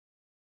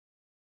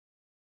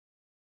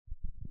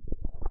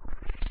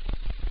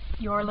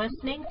You're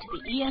listening to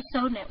the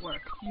ESO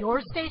Network, your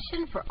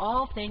station for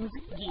all things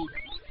geek.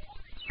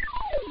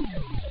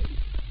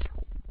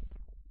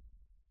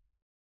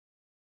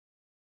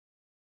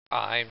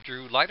 I'm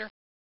Drew Leiter.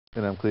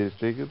 And I'm Cletus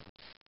Jacob.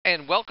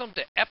 And welcome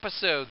to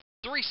episode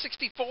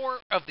 364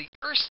 of the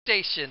Earth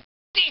Station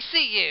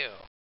DCU.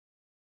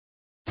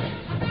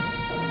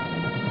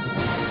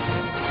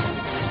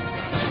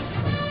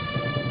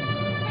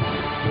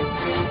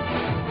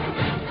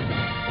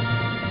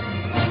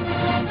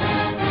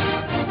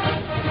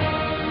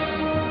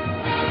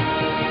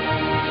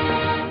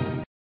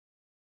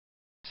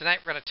 Tonight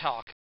we're going to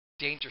talk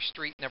Danger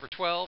Street number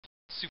 12,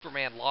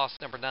 Superman Lost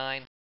number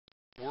 9,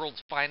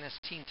 World's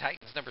Finest Teen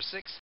Titans number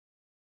 6,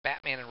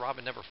 Batman and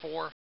Robin number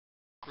 4,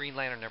 Green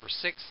Lantern number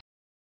 6,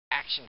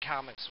 Action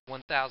Comics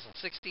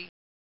 1060,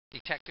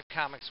 Detective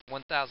Comics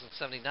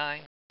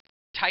 1079,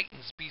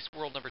 Titans Beast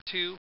World number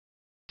 2,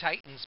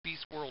 Titans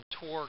Beast World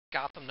Tour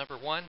Gotham number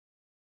 1,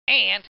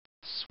 and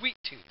Sweet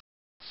Tooth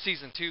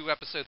Season 2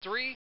 Episode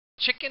 3,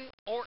 Chicken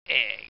or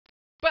Egg.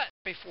 But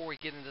before we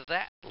get into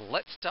that,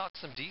 let's talk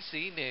some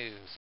DC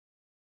news.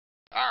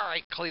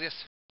 Alright,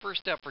 Cletus,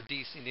 first up for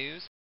DC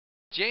news,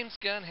 James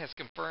Gunn has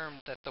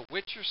confirmed that The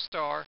Witcher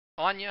star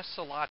Anya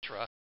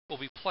Salatra will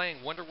be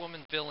playing Wonder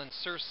Woman villain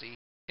Cersei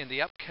in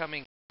the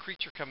upcoming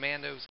Creature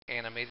Commandos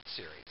animated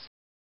series.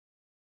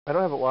 I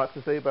don't have a lot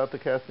to say about the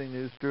casting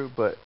news, Drew,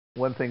 but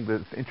one thing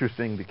that's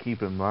interesting to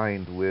keep in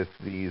mind with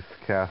these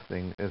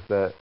casting is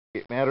that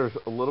it matters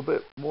a little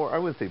bit more. I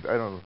wouldn't say, I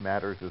don't know if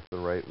matters is the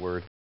right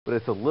word, but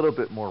it's a little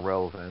bit more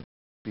relevant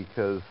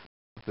because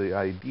the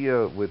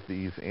idea with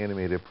these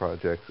animated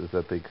projects is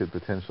that they could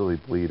potentially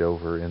bleed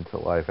over into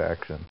live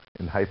action.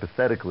 And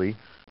hypothetically,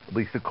 at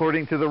least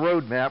according to the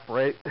roadmap,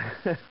 right,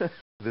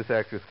 this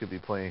actress could be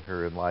playing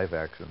her in live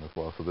action as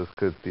well. So this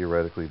could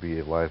theoretically be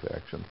a live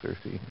action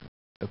Cersei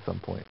at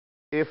some point.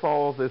 If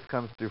all of this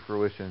comes to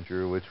fruition,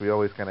 Drew, which we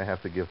always kind of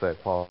have to give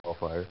that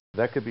qualifier,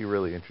 that could be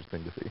really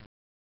interesting to see.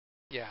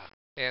 Yeah.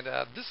 And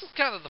this is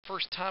kind of the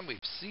first time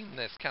we've seen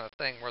this kind of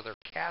thing where they're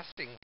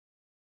casting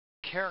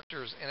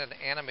characters in an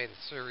animated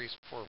series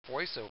for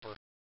voiceover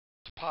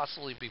to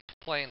possibly be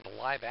playing the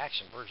live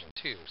action version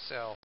too.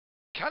 So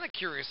kind of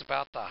curious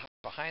about the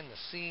behind the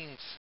scenes,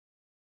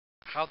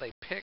 how they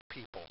pick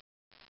people.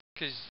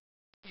 Because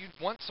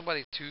you'd want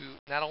somebody to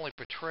not only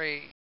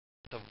portray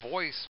the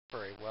voice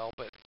very well,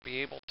 but be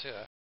able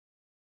to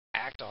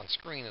act on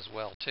screen as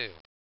well too.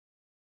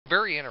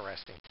 Very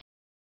interesting.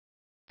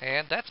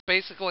 And that's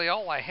basically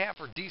all I have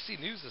for DC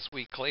News this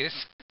week,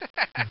 Cletus.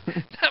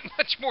 Not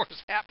much more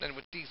is happening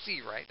with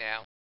DC right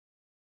now.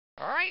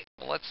 Alright,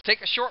 well, let's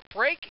take a short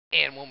break,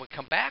 and when we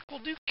come back,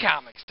 we'll do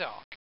Comics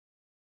Talk.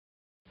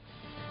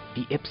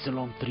 The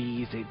Epsilon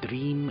 3 is a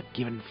dream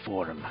given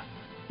form.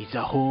 It's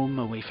a home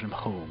away from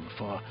home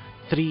for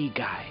three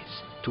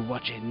guys to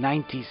watch a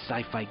 90s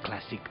sci-fi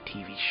classic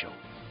TV show.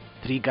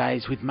 Three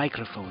guys with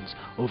microphones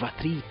over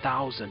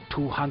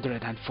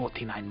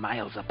 3,249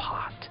 miles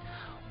apart,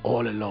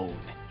 all alone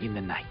in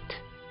the night.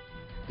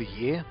 The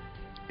year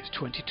is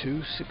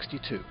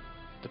 2262.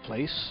 The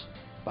place,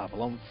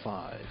 Babylon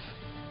 5.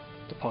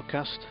 The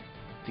podcast,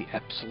 the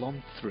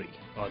Epsilon 3.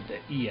 On the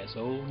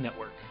ESO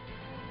Network.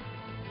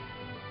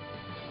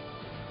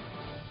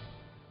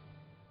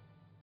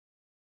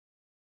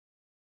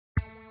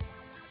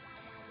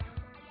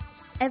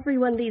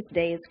 Everyone these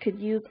days could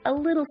use a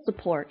little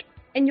support,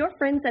 and your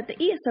friends at the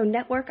ESO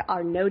Network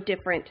are no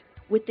different.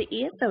 With the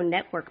ESO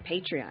Network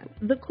Patreon,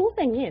 the cool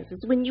thing is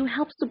when you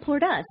help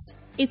support us,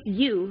 it's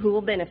you who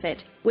will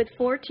benefit. With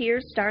 4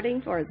 tiers starting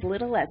for as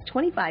little as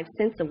 25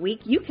 cents a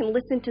week, you can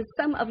listen to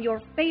some of your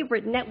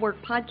favorite network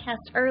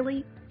podcasts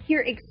early,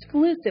 hear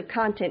exclusive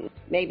content,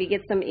 maybe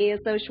get some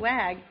ESO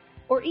swag,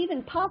 or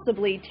even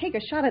possibly take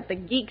a shot at the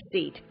geek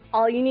seat.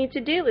 All you need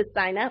to do is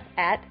sign up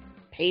at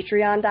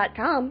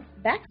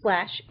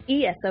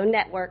patreon.com/ESO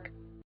Network.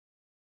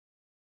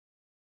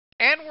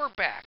 And we're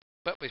back.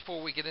 But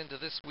before we get into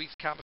this week's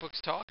Comic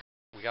Books Talk,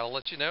 we gotta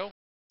let you know,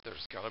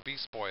 there's gonna be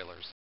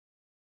spoilers.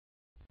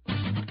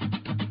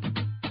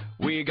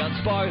 We got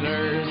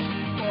spoilers.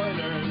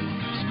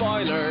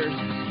 Spoilers.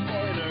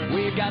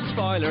 We got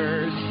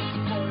spoilers.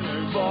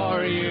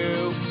 For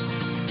you.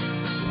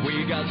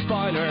 We got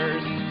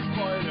spoilers.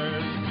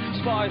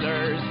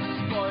 Spoilers.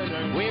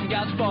 We've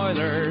got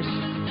spoilers.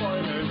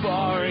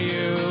 For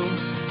you.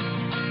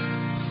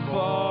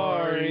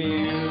 For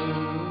you.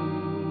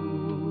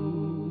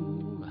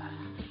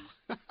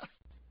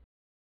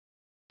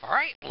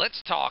 Alright,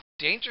 let's talk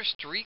Danger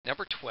Street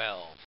number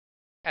 12.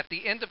 At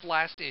the end of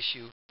last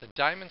issue, the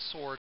diamond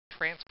sword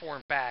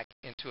transformed back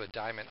into a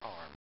diamond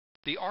arm.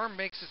 The arm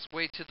makes its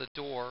way to the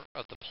door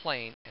of the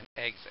plane and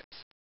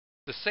exits.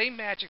 The same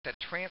magic that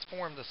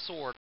transformed the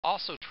sword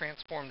also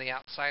transformed the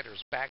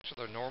Outsiders back to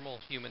their normal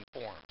human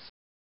forms.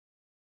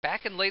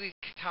 Back in Lady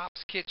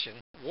Cop's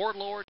kitchen,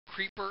 Warlord,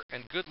 Creeper,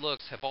 and Good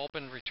Looks have all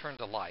been returned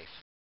to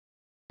life.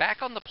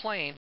 Back on the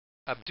plane,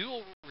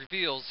 Abdul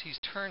reveals he's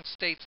turned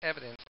state's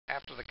evidence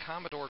after the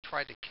Commodore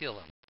tried to kill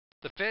him.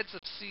 The feds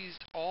have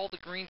seized all the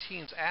Green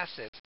Team's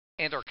assets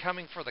and are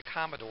coming for the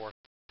Commodore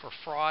for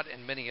fraud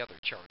and many other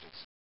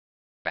charges.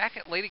 Back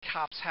at Lady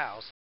Cop's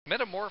house,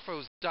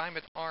 Metamorpho's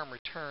diamond arm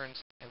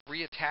returns and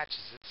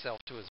reattaches itself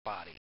to his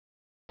body.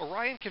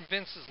 Orion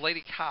convinces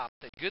Lady Cop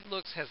that good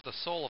looks has the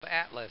soul of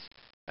Atlas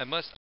and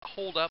must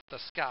hold up the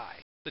sky.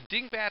 The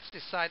Dingbats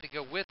decide to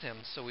go with him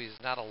so he is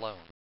not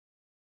alone.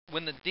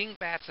 When the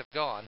Dingbats have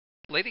gone,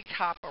 Lady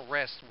Cop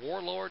arrests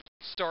Warlord,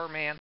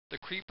 Starman, the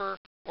Creeper,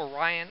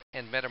 Orion,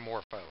 and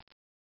Metamorpho.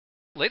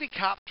 Lady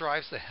Cop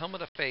drives the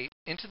Helmet of Fate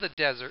into the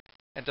desert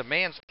and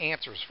demands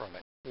answers from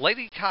it.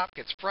 Lady Cop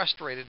gets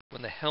frustrated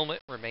when the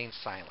helmet remains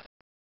silent.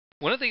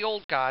 One of the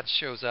old gods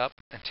shows up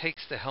and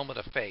takes the Helmet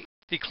of Fate.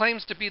 He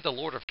claims to be the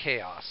Lord of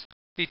Chaos.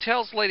 He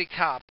tells Lady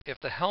Cop if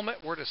the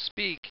helmet were to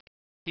speak,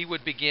 he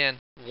would begin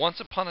once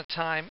upon a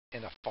time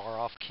in a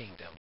far-off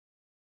kingdom.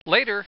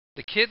 Later,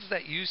 the kids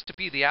that used to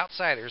be the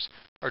outsiders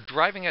are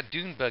driving a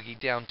dune buggy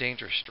down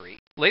Danger Street.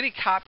 Lady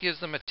Cop gives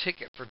them a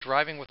ticket for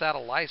driving without a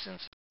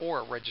license or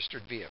a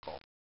registered vehicle.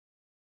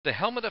 The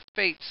Helmet of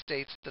Fate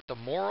states that the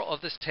moral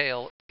of this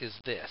tale is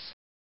this: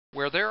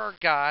 where there are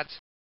gods,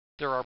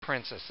 there are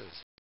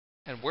princesses.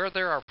 And where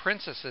there are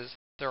princesses,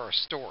 there are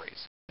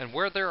stories. And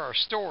where there are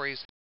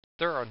stories,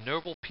 there are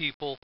noble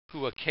people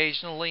who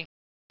occasionally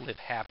live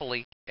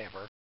happily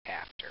ever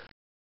after.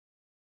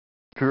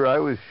 Drew, I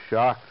was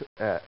shocked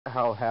at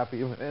how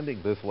happy of an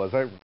ending this was.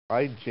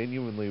 I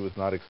genuinely was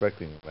not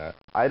expecting that.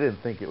 I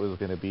didn't think it was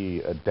going to be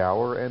a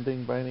dour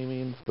ending by any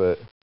means, but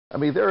I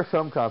mean, there are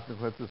some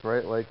consequences,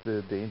 right? Like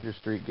the Danger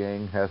Street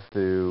gang has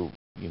to,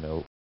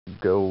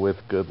 go with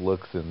good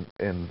looks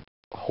and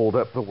hold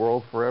up the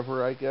world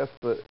forever, I guess.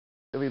 But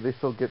I mean, they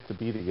still get to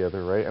be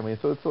together, right? I mean,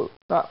 so it's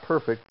not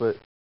perfect, but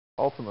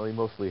ultimately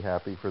mostly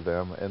happy for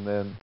them. And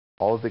then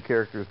all of the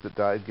characters that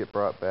died get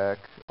brought back.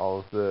 All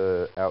of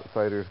the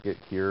outsiders get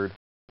cured.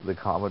 The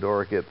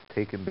Commodore gets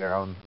taken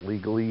down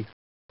legally.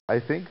 I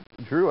think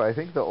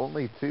the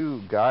only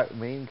two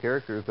main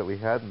characters that we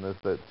had in this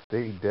that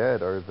stayed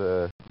dead are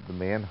the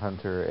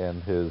Manhunter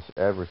and his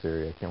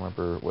adversary. I can't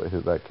remember what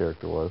that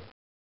character was.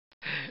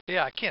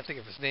 Yeah, I can't think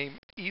of his name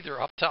either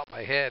off the top of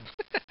my head.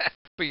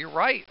 But you're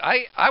right.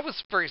 I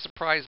was very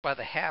surprised by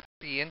the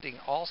happy ending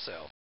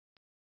also.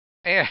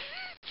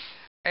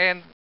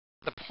 And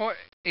the point,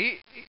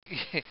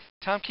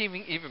 Tom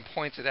King even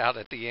points it out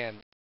at the end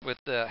with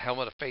the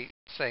Helmet of Fate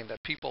saying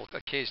that people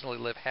occasionally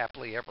live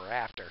happily ever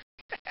after.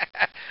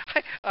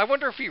 I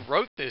wonder if he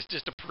wrote this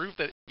just to prove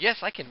that, yes,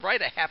 I can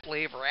write a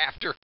happily ever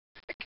after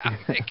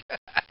comic.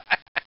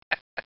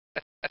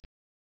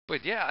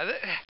 But yeah,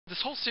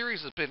 this whole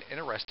series has been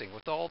interesting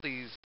with all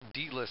these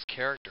D-list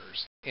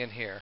characters in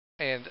here.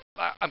 And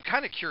I'm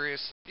kind of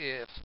curious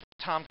if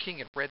Tom King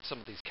had read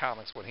some of these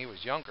comics when he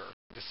was younger,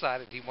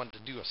 decided he wanted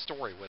to do a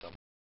story with them.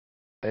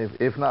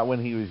 If not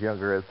when he was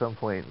younger, at some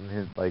point in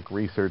his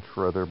research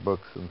for other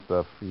books and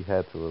stuff, he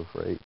had to have,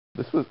 right?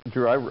 This was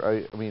Drew.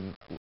 I mean,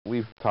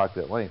 we've talked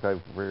at length.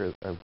 I've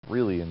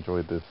really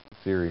enjoyed this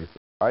series.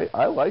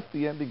 I liked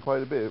the ending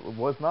quite a bit. It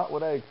was not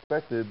what I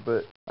expected,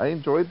 but I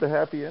enjoyed the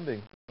happy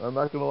ending. I'm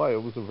not gonna lie,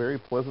 it was a very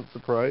pleasant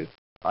surprise.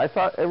 I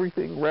thought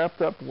everything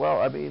wrapped up well.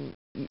 I mean,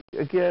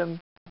 again,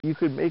 you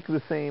could make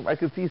the same. I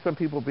could see some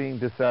people being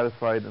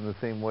dissatisfied in the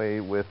same way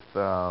with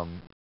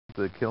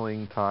the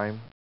Killing Time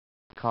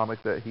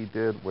comic that he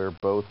did, where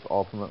both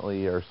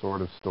ultimately are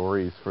sort of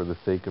stories for the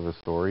sake of a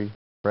story,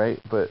 right?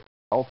 But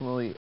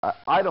ultimately,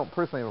 I don't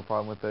personally have a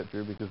problem with that,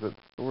 Drew, because it's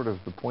sort of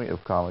the point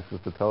of comics is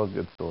to tell a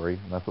good story,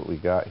 and that's what we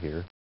got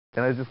here.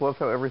 And I just love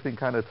how everything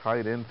kind of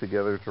tied in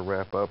together to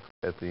wrap up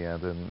at the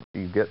end, and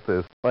you get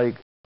this,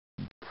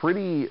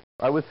 pretty,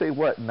 I would say,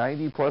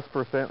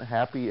 90+%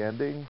 happy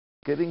ending,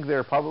 getting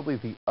there probably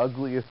the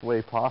ugliest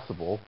way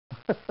possible,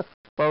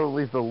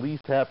 probably the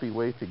least happy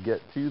way to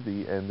get to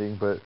the ending,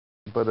 but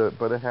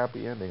a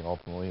happy ending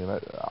ultimately, and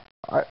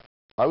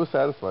I was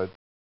satisfied.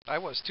 I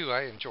was too.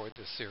 I enjoyed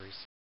this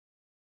series.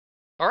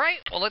 All right,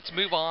 well, let's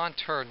move on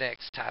to our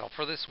next title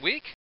for this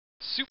week.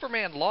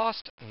 Superman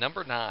Lost,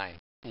 number 9.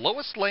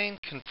 Lois Lane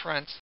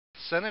confronts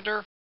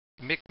Senator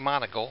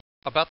McMonagall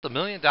about the $1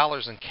 million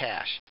in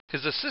cash.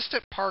 His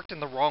assistant parked in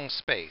the wrong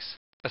space.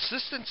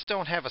 Assistants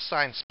don't have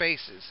assigned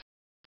spaces.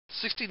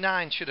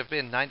 69 should have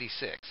been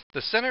 96.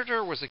 The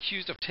senator was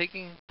accused of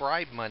taking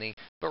bribe money,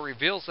 but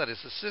reveals that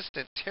his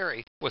assistant,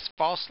 Terry, was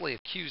falsely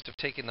accused of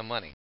taking the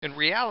money. In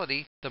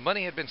reality, the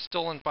money had been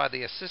stolen by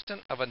the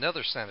assistant of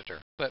another senator,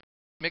 but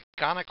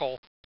McGonagall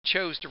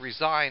chose to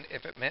resign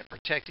if it meant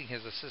protecting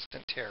his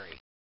assistant, Terry.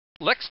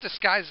 Lex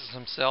disguises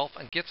himself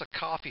and gets a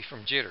coffee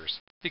from Jitters.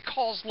 He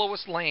calls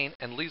Lois Lane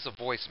and leaves a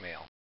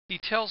voicemail. He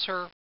tells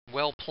her,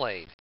 well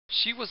played.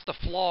 She was the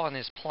flaw in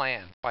his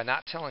plan by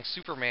not telling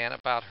Superman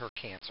about her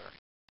cancer.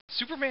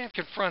 Superman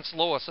confronts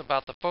Lois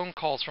about the phone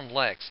calls from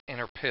Lex and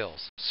her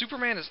pills.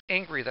 Superman is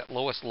angry that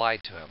Lois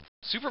lied to him.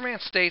 Superman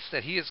states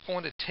that he is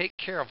going to take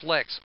care of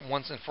Lex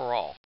once and for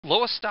all.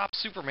 Lois stops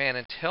Superman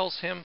and tells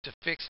him to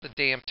fix the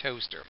damn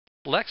toaster.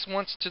 Lex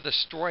wants to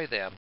destroy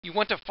them. You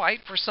want to fight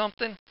for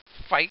something?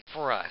 Fight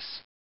for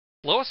us.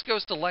 Lois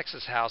goes to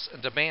Lex's house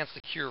and demands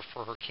the cure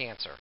for her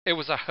cancer. It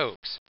was a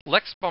hoax.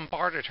 Lex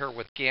bombarded her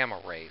with gamma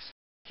rays.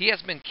 He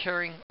has been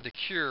carrying the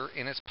cure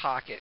in his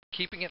pocket,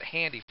 keeping it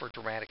handy for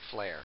dramatic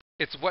flair.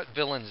 It's what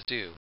villains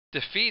do.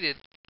 Defeated,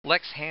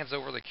 Lex hands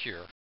over the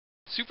cure.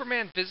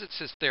 Superman visits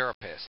his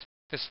therapist.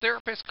 His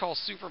therapist calls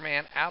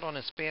Superman out on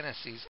his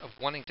fantasies of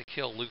wanting to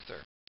kill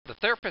Luthor. The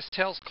therapist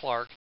tells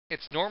Clark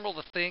it's normal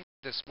to think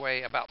this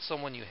way about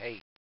someone you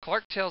hate.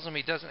 Clark tells him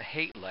he doesn't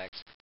hate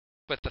Lex,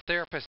 but the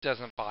therapist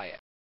doesn't buy it.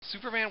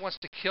 Superman wants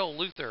to kill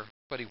Luthor,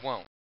 but he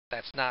won't.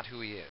 That's not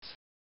who he is.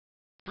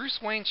 Bruce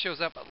Wayne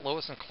shows up at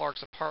Lois and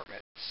Clark's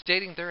apartment,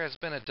 stating there has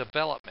been a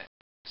development.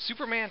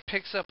 Superman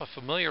picks up a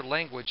familiar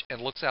language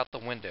and looks out the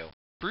window.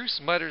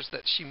 Bruce mutters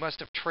that she must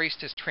have traced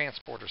his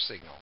transporter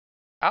signal.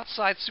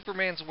 Outside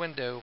Superman's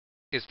window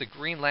is the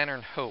Green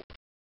Lantern Hope,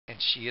 and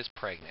she is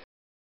pregnant.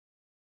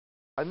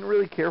 I didn't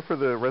really care for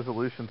the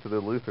resolution to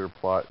the Luthor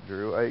plot,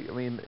 Drew. I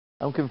mean,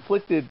 I'm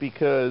conflicted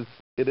because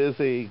it is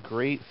a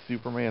great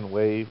Superman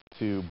way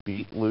to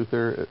beat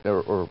Luthor,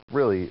 or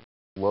really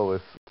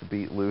Lois to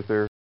beat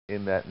Luthor,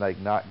 in that, like,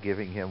 not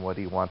giving him what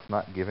he wants,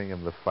 not giving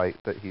him the fight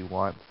that he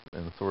wants,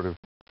 and sort of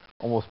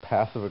almost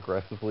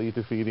passive-aggressively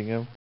defeating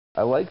him.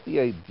 I like the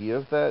idea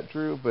of that,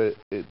 Drew, but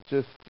it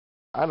just,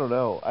 I don't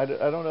know. I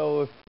don't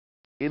know if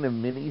in a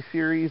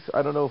mini-series,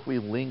 I don't know if we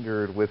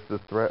lingered with the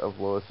threat of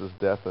Lois's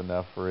death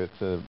enough for it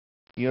to,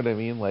 you know what I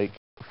mean? Like,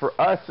 for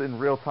us in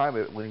real time,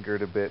 it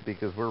lingered a bit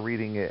because we're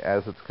reading it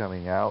as it's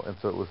coming out, and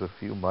so it was a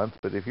few months.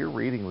 But if you're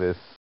reading this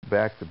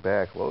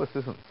back-to-back, Lois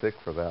isn't sick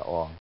for that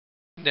long.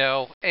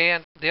 No,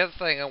 and the other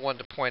thing I wanted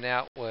to point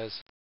out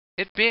was,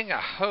 it being a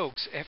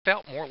hoax, it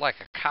felt more like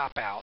a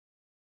cop-out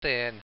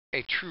than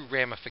a true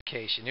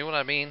ramification. You know what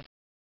I mean?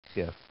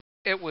 Yes.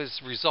 It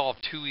was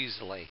resolved too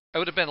easily. It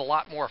would have been a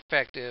lot more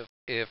effective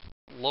if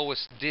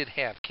Lois did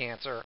have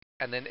cancer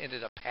and then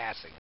ended up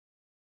passing.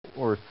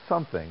 Or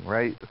something,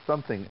 right?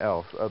 Something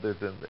else other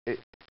than it.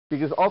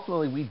 Because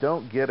ultimately we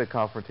don't get a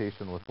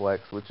confrontation with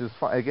Lex, which is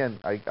fine. Again,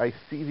 I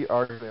see the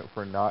argument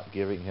for not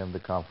giving him the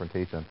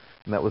confrontation.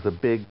 And that was a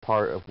big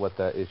part of what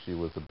that issue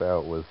was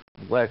about, was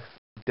Lex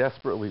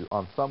desperately,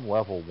 on some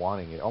level,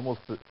 wanting it.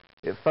 Almost,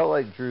 it felt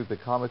like, Drew, the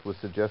comic was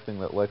suggesting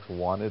that Lex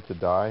wanted to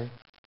die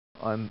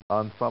on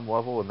some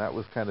level, and that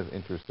was kind of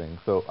interesting.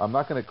 So I'm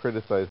not going to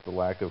criticize the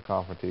lack of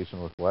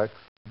confrontation with Lex.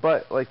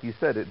 But, like you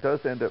said, it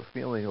does end up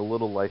feeling a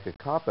little like a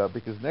cop-out,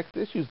 because next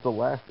issue's the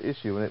last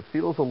issue, and it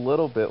feels a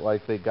little bit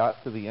like they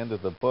got to the end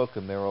of the book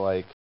and they were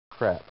like,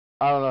 crap,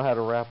 I don't know how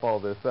to wrap all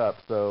this up,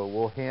 so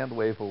we'll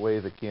hand-wave away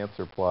the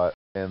cancer plot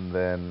and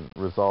then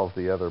resolve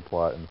the other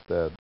plot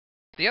instead.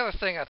 The other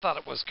thing I thought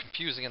it was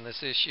confusing in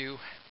this issue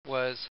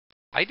was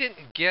I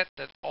didn't get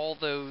that all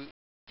those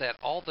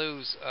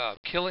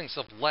killings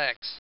of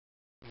Lex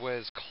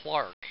was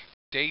Clark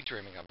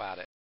daydreaming about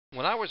it.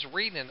 When I was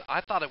reading it,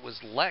 I thought it was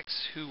Lex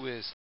who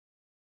was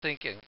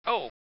thinking,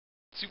 oh,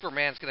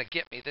 Superman's going to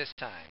get me this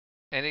time.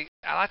 And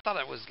I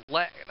thought it was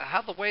Lex.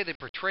 How the way they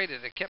portrayed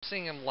it, it kept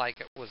seeing him like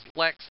it was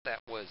Lex that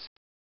was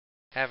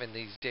having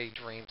these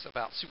daydreams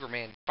about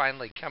Superman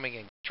finally coming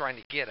and trying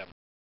to get him.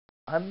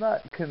 I'm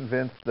not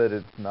convinced that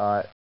it's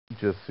not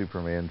just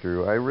Superman,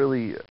 Drew.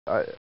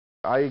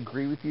 I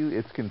agree with you.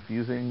 It's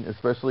confusing,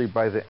 especially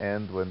by the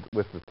end when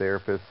with the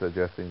therapist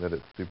suggesting that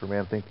it's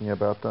Superman thinking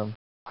about them.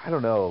 I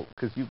don't know,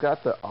 because you've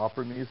got the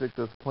opera music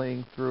that's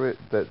playing through it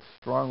that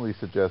strongly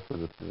suggests that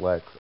it's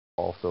Lex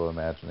also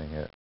imagining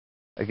it.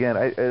 Again,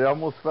 it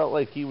almost felt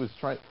like he was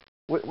trying...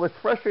 What's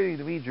frustrating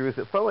to me, Drew, is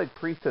it felt like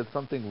Priest had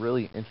something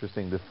really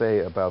interesting to say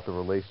about the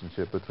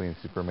relationship between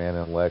Superman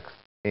and Lex,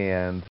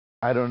 and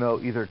I don't know,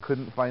 either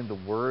couldn't find the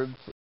words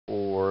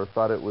or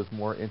thought it was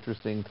more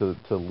interesting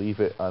to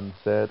leave it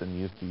unsaid and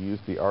use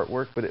the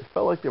artwork, but it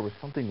felt like there was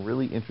something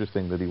really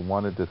interesting that he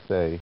wanted to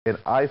say, and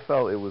I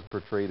felt it was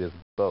portrayed as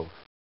both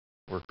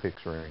were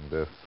picturing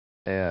this.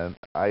 And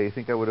I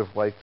think I would have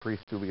liked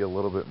Priest to be a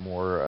little bit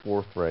more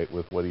forthright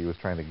with what he was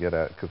trying to get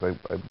at, because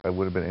I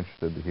would have been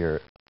interested to hear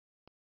it.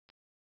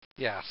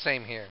 Yeah,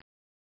 same here.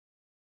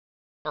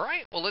 All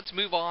right, well, let's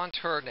move on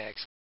to our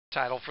next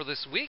title for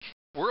this week.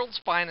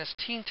 World's Finest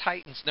Teen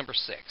Titans number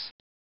 6.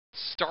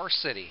 Star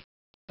City.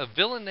 A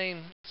villain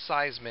named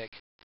Seismic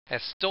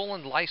has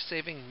stolen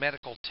life-saving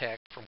medical tech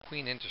from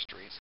Queen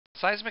Industries.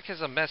 Seismic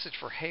has a message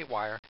for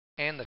Haywire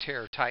and the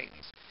Terror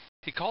Titans.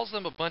 He calls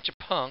them a bunch of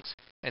punks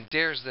and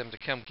dares them to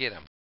come get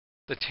him.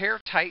 The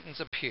Terror Titans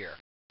appear.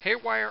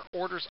 Haywire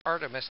orders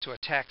Artemis to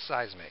attack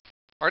Seismic.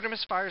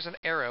 Artemis fires an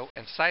arrow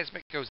and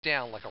Seismic goes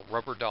down like a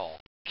rubber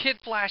doll. Kid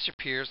Flash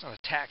appears and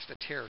attacks the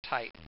Terror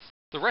Titans.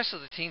 The rest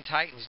of the Teen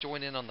Titans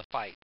join in on the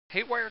fight.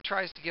 Haywire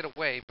tries to get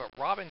away, but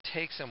Robin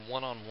takes him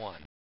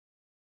one-on-one.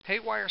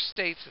 Haywire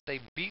states that they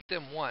beat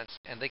them once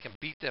and they can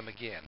beat them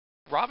again.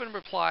 Robin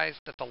replies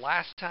that the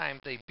last time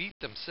they beat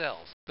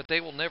themselves, but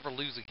they will never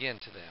lose again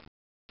to them.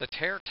 The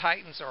Terror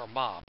Titans are a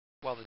mob,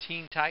 while the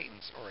Teen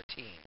Titans are a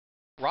team.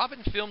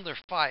 Robin filmed their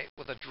fight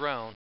with a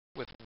drone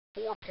with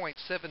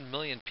 4.7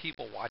 million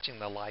people watching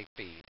the live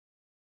feed.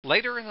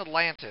 Later in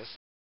Atlantis,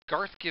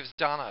 Garth gives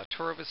Donna a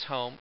tour of his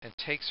home and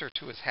takes her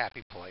to his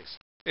happy place.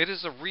 It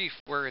is a reef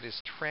where it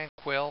is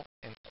tranquil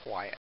and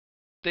quiet.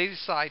 They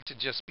decide to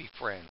just be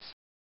friends.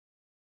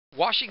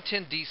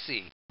 Washington,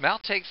 D.C. Mal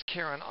takes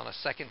Karen on a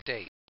second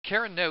date.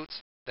 Karen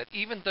notes that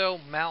even though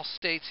Mal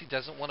states he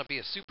doesn't want to be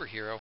a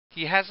superhero,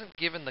 he hasn't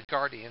given the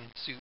Guardian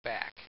suit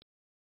back.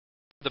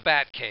 The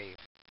Batcave.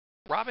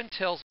 Robin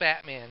tells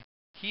Batman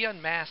he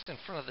unmasked in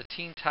front of the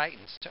Teen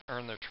Titans to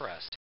earn their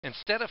trust.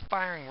 Instead of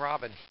firing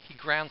Robin, he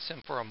grounds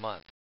him for a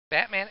month.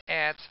 Batman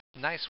adds,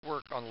 "Nice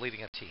work on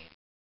leading a team."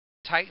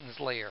 Titans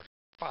Lair.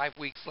 5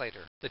 weeks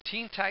later, the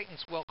Teen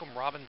Titans welcome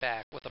Robin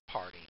back with a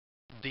party.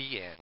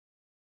 The end.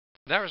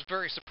 And I was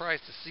very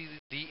surprised to see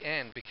the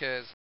end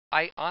because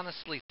I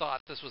honestly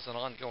thought this was an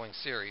ongoing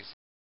series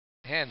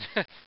and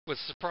was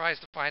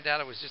surprised to find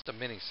out it was just a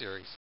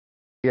mini-series.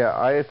 Yeah,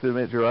 I have to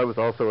admit, Drew, I was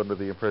also under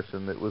the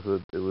impression that it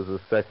was a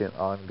second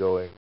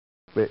ongoing.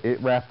 But it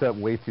wrapped up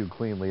way too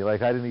cleanly.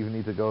 Like, I didn't even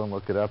need to go and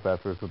look it up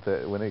afterwards.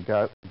 But when it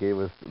gave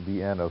us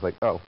the end, I was like,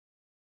 oh,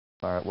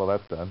 all right, well,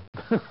 that's done.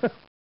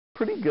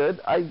 Pretty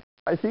good.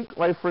 I think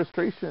my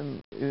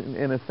frustration,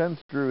 in a sense,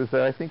 Drew, is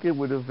that I think it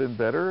would have been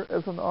better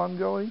as an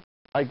ongoing.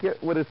 I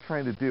get what it's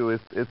trying to do.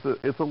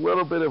 It's a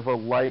little bit of a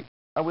light,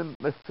 I wouldn't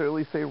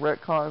necessarily say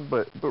retcon,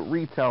 but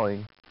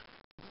retelling,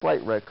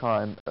 slight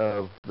retcon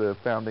of the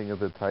founding of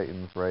the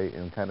Titans, right,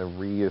 and kind of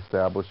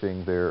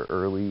reestablishing their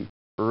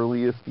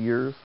earliest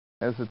years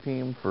as a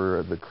team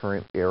for the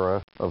current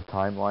era of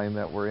timeline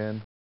that we're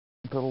in.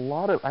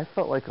 But I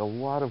felt like a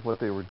lot of what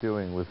they were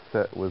doing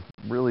was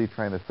really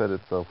trying to set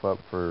itself up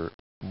for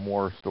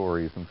more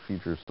stories and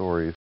future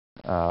stories.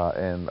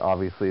 And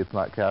obviously it's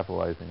not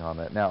capitalizing on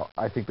that. Now,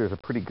 I think there's a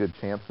pretty good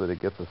chance that it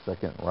gets a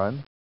second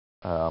run.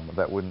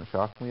 That wouldn't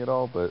shock me at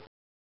all, but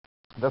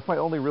that's my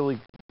only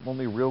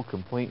real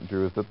complaint,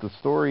 Drew, is that the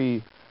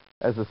story,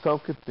 as a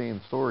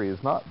self-contained story,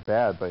 is not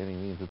bad by any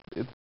means.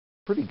 It's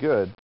pretty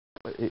good,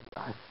 but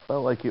I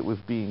felt like it was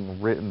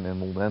being written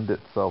and lend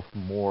itself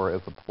more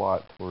as a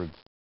plot towards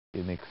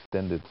an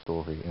extended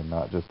story and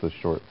not just a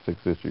short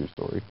 6-issue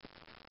story.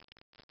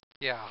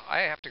 Yeah, I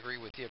have to agree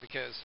with you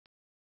because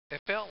it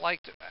felt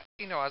like,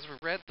 as we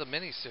read the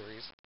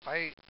miniseries,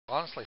 I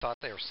honestly thought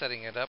they were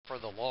setting it up for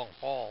the long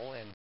haul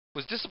and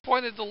was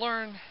disappointed to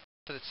learn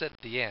that it said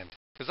the end.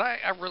 Because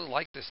I really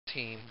like this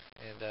team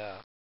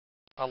and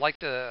I like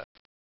the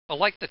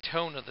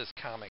tone of this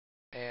comic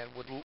and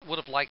would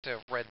have liked to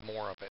have read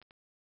more of it.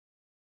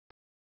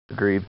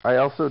 Agreed. I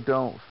also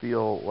don't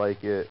feel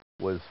like it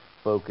was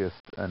focused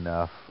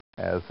enough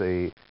as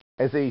a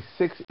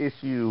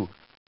 6-issue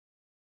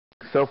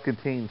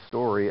self-contained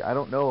story. I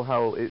don't know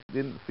how it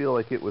didn't feel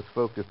like it was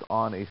focused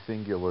on a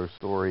singular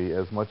story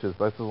as much as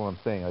that's what I'm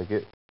saying.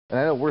 And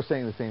I know we're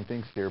saying the same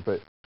things here, but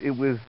it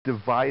was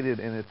divided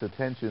in its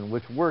attention,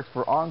 which works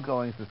for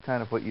ongoings. Is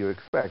kind of what you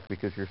expect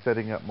because you're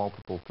setting up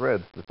multiple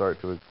threads to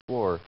start to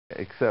explore.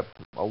 Except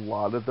a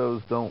lot of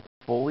those don't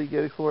fully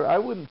get explored. I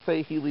wouldn't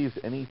say he leaves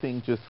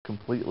anything just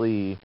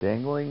completely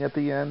dangling at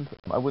the end.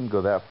 I wouldn't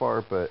go that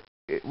far, but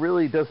it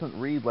really doesn't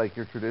read like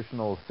your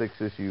traditional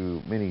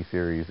 6-issue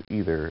miniseries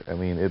either. I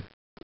mean,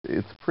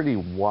 it's pretty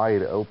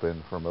wide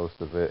open for most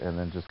of it, and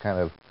then just kind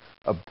of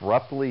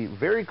abruptly,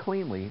 very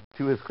cleanly,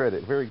 to his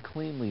credit, very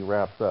cleanly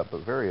wraps up,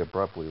 but very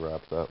abruptly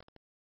wraps up.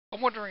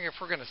 I'm wondering if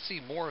we're going to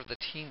see more of the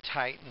Teen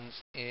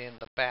Titans in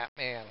the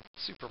Batman,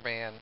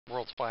 Superman,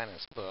 World's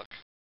Finest book.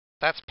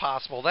 That's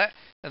possible.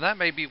 That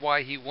may be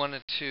why he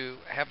wanted to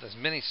have this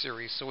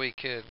miniseries, so he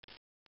could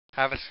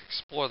have us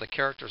explore the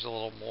characters a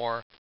little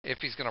more if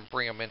he's going to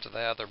bring them into the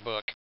other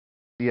book.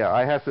 Yeah,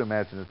 I have to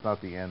imagine it's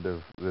not the end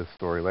of this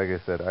story. Like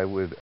I said, I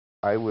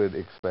would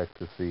expect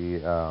to see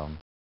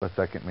a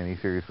second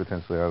miniseries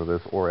potentially out of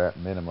this, or at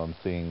minimum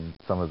seeing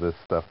some of this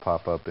stuff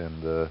pop up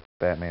in the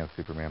Batman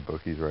Superman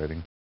book he's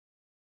writing.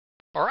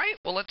 All right,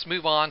 well, let's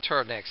move on to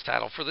our next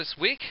title for this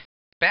week,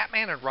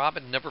 Batman and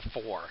Robin number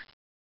 4.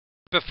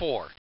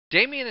 Before,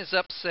 Damian is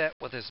upset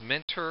with his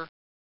mentor,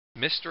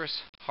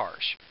 Mistress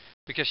Harsh,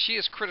 because she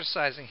is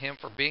criticizing him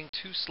for being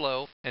too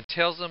slow and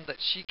tells him that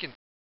she can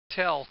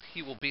tell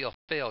he will be a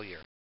failure.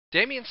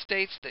 Damian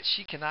states that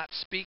she cannot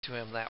speak to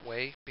him that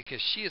way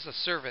because she is a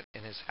servant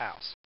in his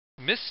house.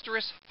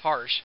 Mistress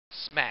Harsh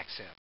smacks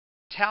him.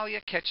 Talia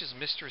catches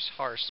Mistress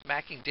Harsh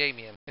smacking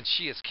Damian and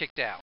she is kicked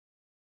out.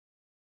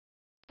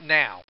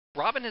 Now,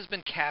 Robin has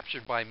been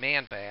captured by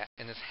Man-Bat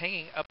and is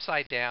hanging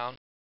upside down,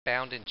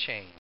 bound in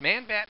chains.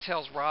 Man-Bat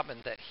tells Robin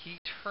that he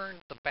turned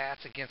the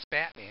bats against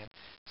Batman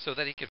so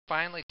that he could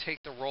finally take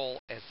the role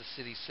as the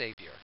city's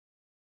savior.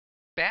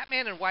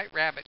 Batman and White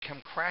Rabbit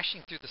come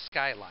crashing through the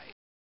skylight.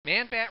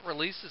 Man-Bat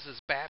releases his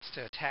bats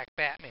to attack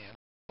Batman,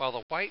 while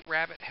the White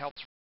Rabbit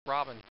helps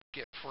Robin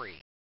get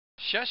free.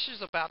 Shush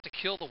is about to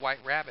kill the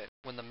White Rabbit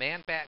when the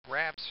Man-Bat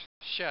grabs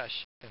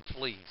Shush and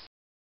flees.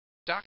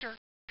 Dr.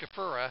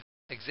 Kafura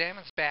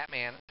examines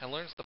Batman and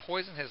learns the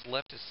poison has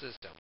left his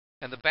system,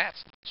 and the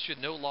bats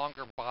should no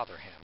longer bother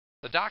him.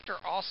 The doctor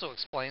also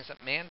explains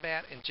that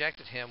Man-Bat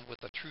injected him with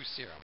the true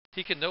serum.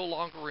 He can no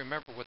longer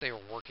remember what they were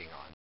working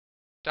on.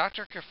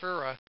 Dr.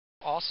 Kafura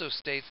also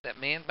states that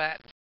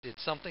Man-Bat did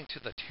something to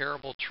the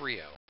terrible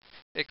trio.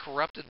 It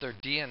corrupted their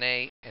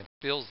DNA and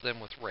fills them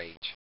with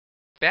rage.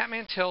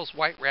 Batman tells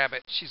White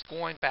Rabbit she's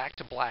going back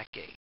to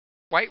Blackgate.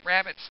 White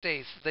Rabbit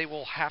states they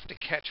will have to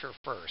catch her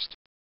first.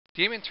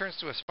 Damien turns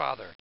to his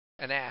father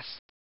and asks,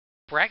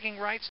 bragging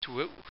rights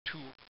to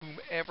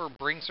whomever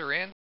brings her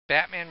in?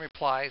 Batman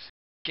replies,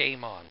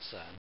 game on,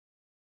 son.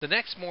 The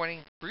next morning,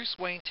 Bruce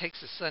Wayne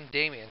takes his son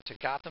Damien to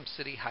Gotham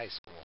City High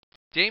School.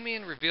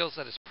 Damien reveals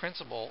that his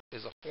principal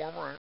is a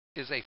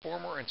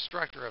former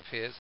instructor of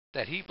his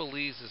that he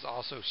believes is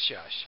also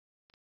Shush.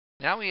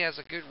 Now he has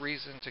a good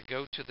reason to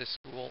go to this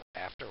school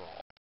after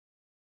all.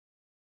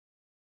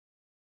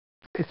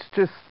 It's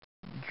just,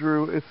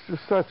 Drew, it's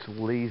just such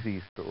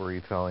lazy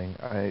storytelling.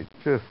 I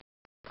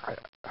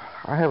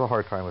have a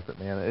hard time with it,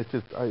 man.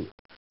 I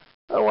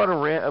don't want to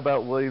rant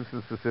about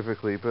Williamson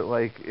specifically, but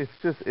like,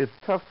 it's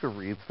tough to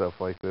read stuff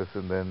like this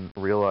and then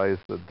realize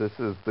that this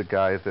is the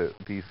guy that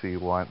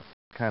DC wants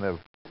kind of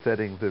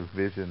setting the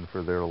vision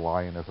for their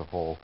line as a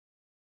whole.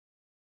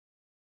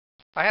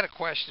 I had a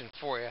question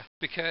for you,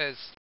 because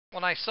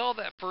when I saw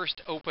that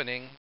first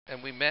opening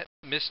and we met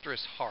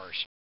Mistress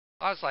Harsh,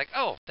 I was like,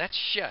 oh, that's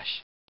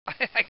Shush.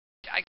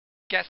 I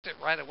guessed it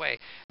right away.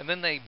 And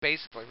then they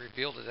basically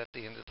revealed it at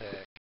the end of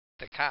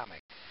the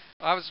comic.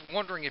 I was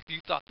wondering if you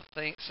thought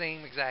the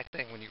same exact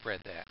thing when you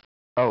read that.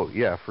 Oh,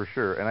 yeah, for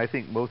sure. And I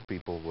think most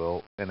people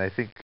will. And I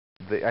think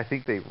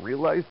they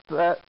realized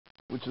that,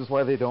 which is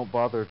why they don't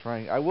bother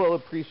trying. I will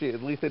appreciate,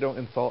 at least they don't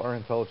insult our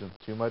intelligence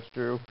too much,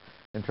 Drew,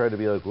 and try to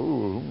be like,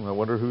 ooh, I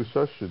wonder who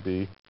Shush should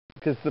be.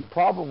 Because the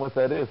problem with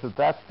that is that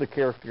that's the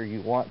character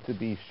you want to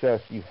be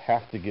Shush. You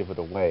have to give it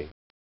away,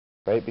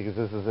 right? Because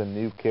this is a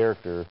new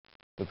character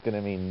that's going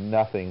to mean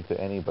nothing to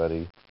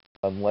anybody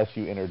unless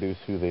you introduce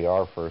who they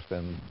are first.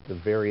 And the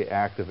very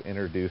act of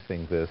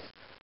introducing this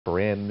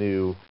brand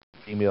new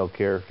female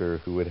character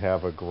who would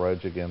have a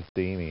grudge against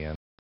Damian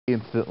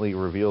instantly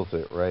reveals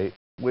it, right?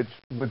 Which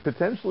would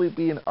potentially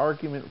be an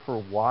argument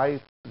for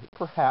why,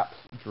 perhaps,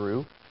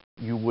 Drew,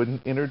 you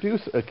wouldn't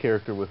introduce a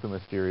character with a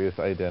mysterious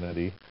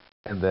identity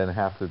and then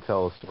have to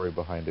tell a story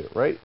behind it,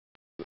 right?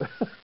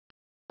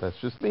 That's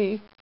just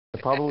me.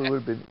 It probably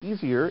would have been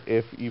easier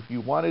if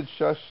you wanted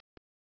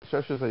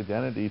Shush's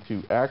identity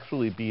to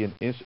actually be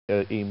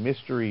a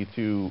mystery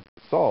to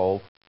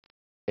solve.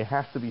 It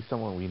has to be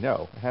someone we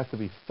know. It has to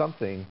be some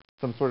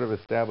sort of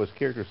established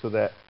character, so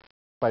that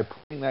by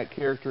putting that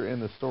character in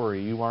the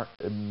story, you aren't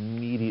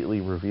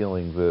immediately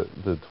revealing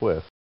the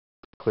twist.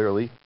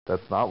 Clearly,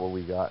 that's not what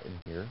we got in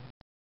here.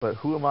 But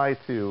who am I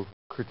to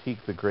critique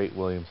the great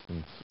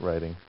Williamson's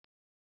writing?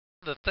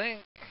 The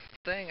thing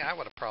I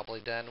would have probably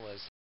done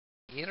was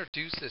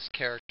introduce this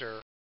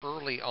character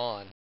early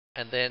on,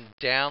 and then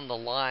down the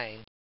line,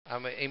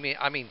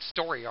 I mean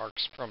story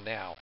arcs from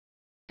now,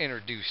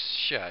 introduce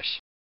Shush,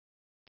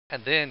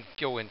 and then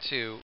go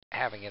into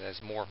having it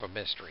as more of a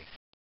mystery.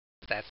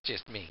 That's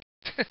just me.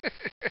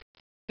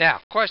 Now,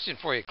 question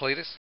for you,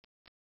 Cletus,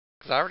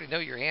 because I already know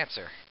your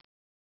answer.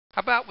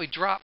 How about we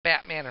drop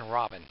Batman and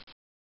Robin?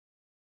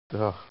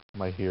 Ugh,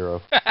 my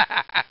hero.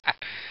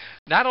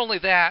 Not only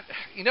that,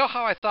 you know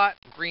how I thought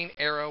Green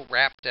Arrow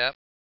wrapped up?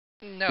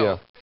 No. Yeah.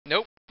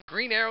 Nope.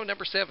 Green Arrow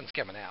number 7's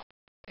coming out.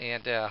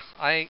 And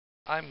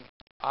I'm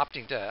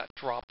opting to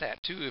drop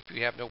that too if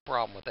you have no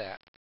problem with that.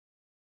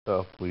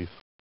 Oh, please.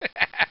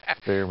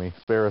 Spare me.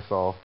 Spare us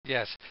all.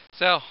 Yes.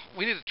 So,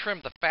 we need to trim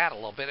the fat a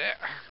little bit.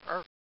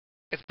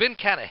 It's been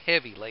kind of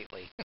heavy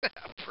lately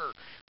for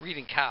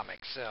reading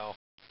comics, so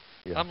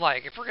yeah. I'm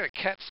like, if we're going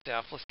to cut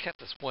stuff, let's cut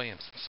this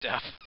Williamson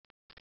stuff.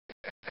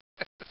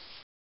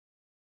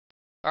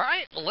 All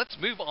right, well, let's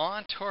move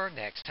on to our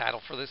next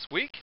title for this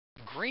week,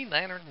 Green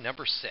Lantern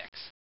number 6.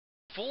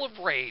 Full of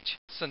rage,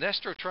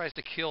 Sinestro tries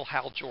to kill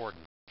Hal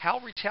Jordan.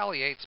 Hal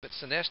retaliates, but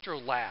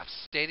Sinestro laughs,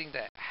 stating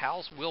that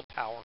Hal's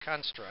willpower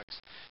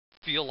constructs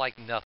feel like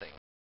nothing.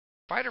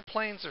 Fighter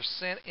planes are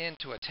sent in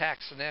to attack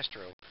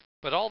Sinestro,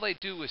 but all they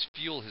do is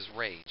fuel his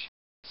rage.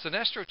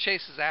 Sinestro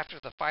chases after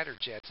the fighter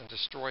jets and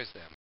destroys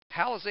them.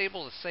 Hal is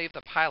able to save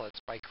the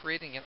pilots by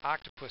creating an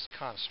octopus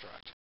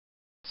construct.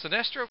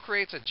 Sinestro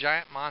creates a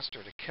giant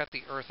monster to cut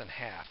the Earth in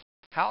half.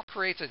 Hal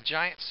creates a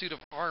giant suit of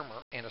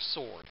armor and a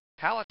sword.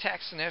 Hal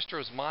attacks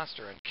Sinestro's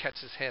monster and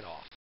cuts his head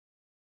off.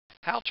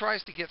 Hal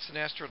tries to get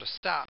Sinestro to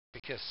stop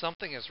because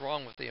something is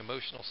wrong with the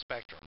emotional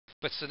spectrum,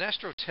 but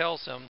Sinestro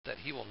tells him that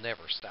he will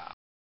never stop.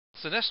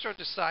 Sinestro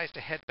decides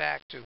to head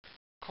back to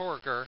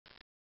Corridor,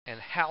 and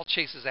Hal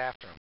chases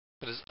after him,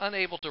 but is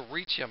unable to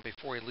reach him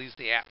before he leaves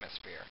the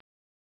atmosphere.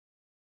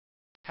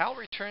 Hal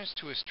returns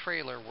to his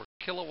trailer where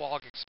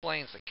Kilowog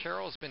explains that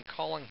Carol has been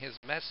calling his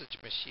message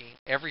machine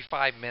every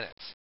 5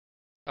 minutes.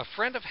 A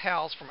friend of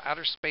Hal's from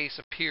outer space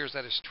appears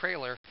at his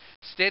trailer,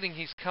 stating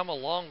he's come a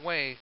long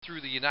way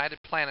through the United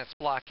Planets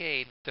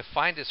blockade to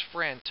find his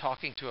friend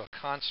talking to a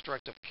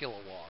construct of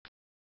Kilowog.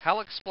 Hal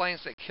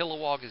explains that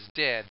Kilowog is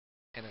dead,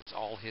 and it's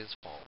all his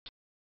fault.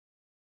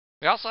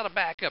 We also had a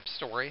backup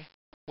story,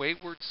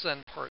 Wayward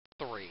Son Part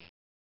 3.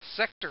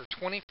 Sector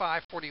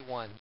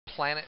 2541,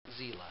 Planet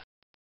Zila.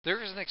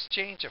 There is an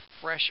exchange of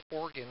fresh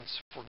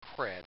organs for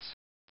creds.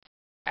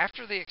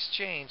 After the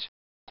exchange,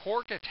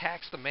 Korg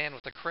attacks the man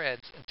with the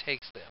creds and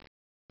takes them.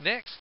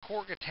 Next,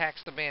 Korg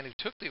attacks the man who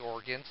took the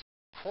organs,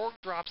 Korg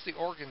drops the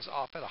organs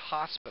off at a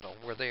hospital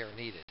where they are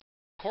needed.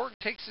 Korg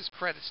takes his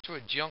credits to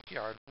a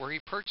junkyard where he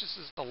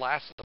purchases the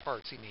last of the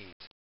parts he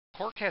needs.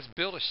 Korg has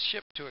built a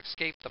ship to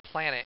escape the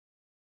planet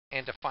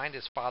and to find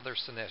his father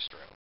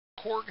Sinestro.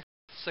 Korg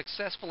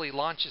successfully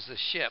launches the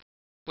ship,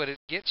 but it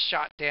gets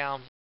shot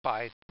down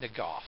by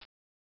Nagov.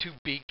 To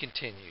be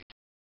continued.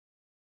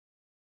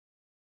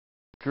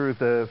 Drew,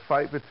 the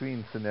fight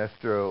between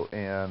Sinestro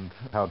and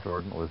Hal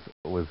Jordan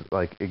was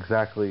like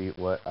exactly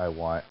what I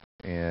want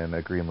in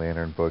a Green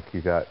Lantern book.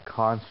 You got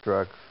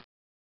constructs,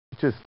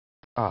 just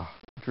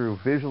Drew,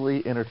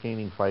 visually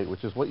entertaining fight,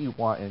 which is what you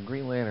want in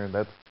Green Lantern.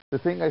 That's the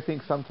thing I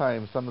think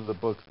sometimes some of the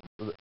books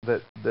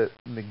that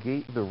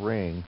negate the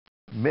ring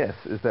miss,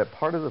 is that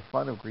part of the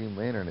fun of Green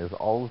Lantern is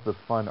all of the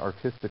fun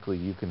artistically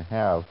you can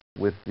have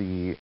with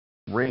the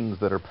rings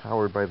that are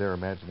powered by their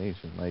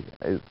imagination. Like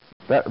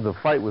the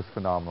fight was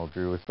phenomenal,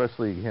 Drew,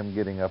 especially him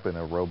getting up in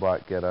a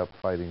robot get-up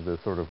fighting the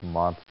sort of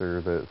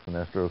monster that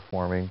Sinestro's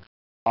forming.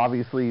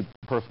 Obviously,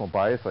 personal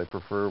bias, I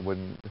prefer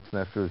when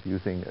Sinestro's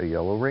using a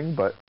yellow ring,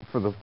 but for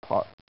the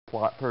plot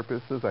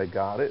purposes, I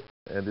got it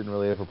and didn't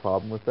really have a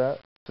problem with that.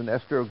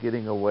 Sinestro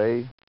getting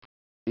away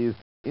is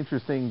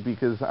interesting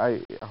because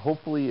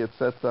hopefully it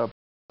sets up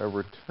a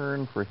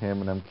return for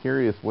him, and I'm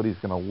curious what he's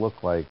going to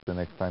look like the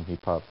next time he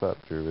pops up,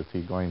 Drew. Is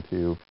he going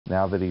to,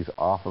 now that he's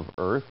off of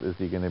Earth, is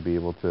he going to be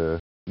able to,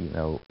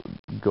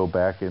 go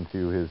back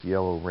into his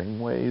yellow ring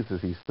ways?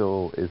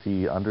 Is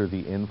he under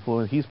the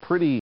influence? He's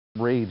pretty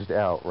raged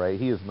out, right?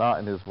 He is not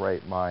in his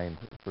right mind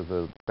for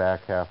the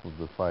back half of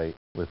the fight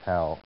with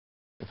Hal.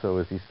 So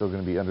is he still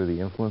going to be under the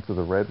influence of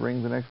the red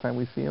ring the next time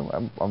we see him?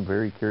 I'm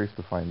very curious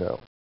to find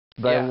out.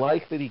 But yeah. I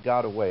like that he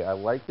got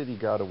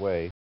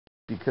away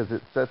because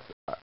it sets,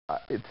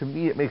 to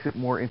me, it makes it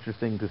more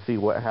interesting to see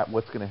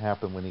what's going to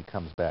happen when he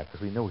comes back,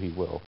 because we know he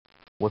will.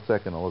 What's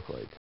that going to look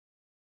like?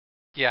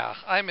 Yeah,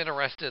 I'm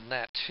interested in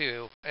that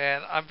too,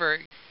 and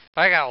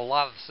I got a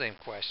lot of the same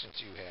questions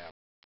you have.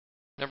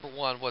 Number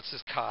one, what's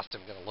his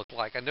costume going to look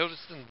like? I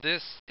noticed in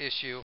this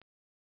issue,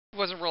 he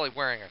wasn't really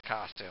wearing a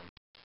costume.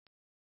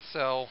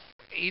 So,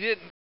 he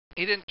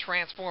didn't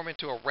transform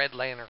into a Red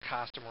Lantern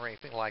costume or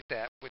anything like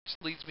that, which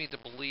leads me to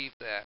believe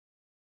that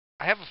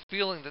I have a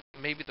feeling that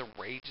maybe the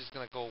rage is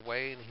going to go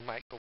away, and he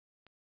might go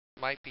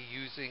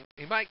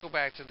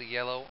back to the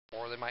yellow,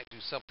 or they might do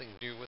something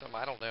new with him.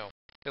 I don't know.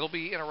 It'll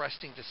be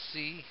interesting to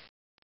see.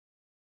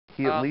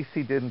 At least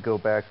he didn't go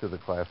back to the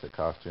classic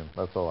costume.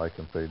 That's all I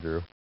can say,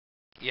 Drew.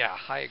 Yeah,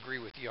 I agree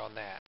with you on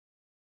that.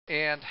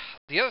 And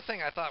the other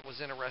thing I thought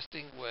was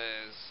interesting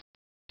was,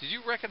 did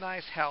you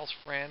recognize Hal's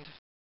friend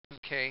who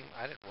came?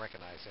 I didn't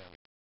recognize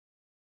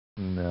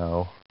him.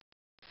 No.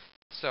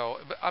 So,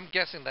 but I'm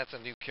guessing that's a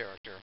new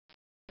character.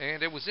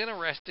 And it was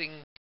interesting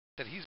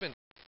that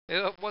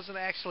it wasn't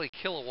actually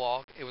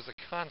Kilowog, it was a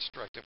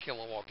construct of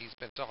Kilowog he's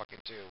been talking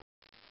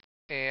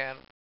to. And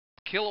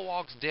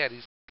Kilowog's dead.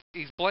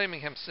 He's blaming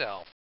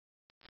himself.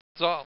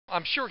 So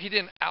I'm sure he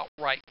didn't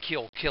outright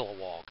kill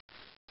Kilowog.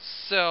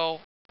 So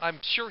I'm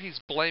sure he's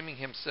blaming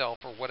himself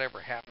for whatever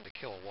happened to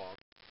Kilowog.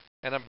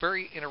 And I'm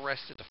very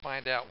interested to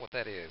find out what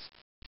that is.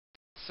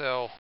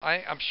 So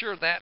I'm sure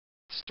that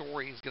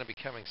story is going to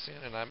be coming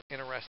soon, and I'm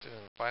interested in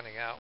finding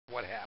out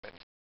what happened.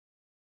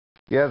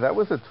 Yeah, that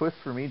was a twist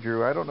for me,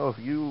 Drew. I don't know if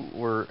you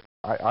were.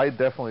 I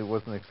definitely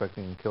wasn't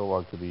expecting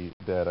Kilowog to be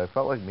dead. I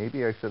felt like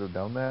maybe I should have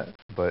known that,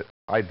 but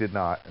I did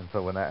not. And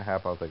so when that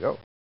happened, I was like, oh.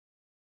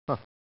 Huh.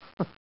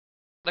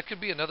 That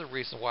could be another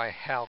reason why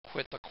Hal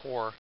quit the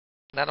Corps,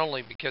 not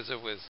only because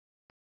it was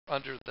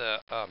under the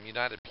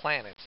United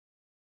Planets,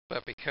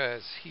 but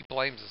because he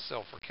blames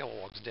himself for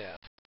Kilowog's death.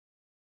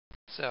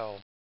 So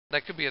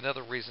that could be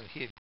another reason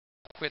he had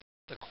quit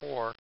the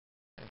Corps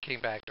and came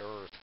back to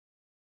Earth.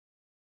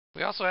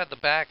 We also had the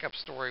backup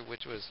story,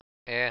 which was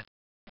I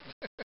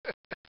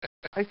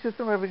just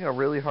am having a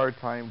really hard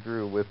time,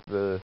 Drew, with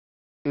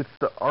it's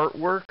the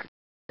artwork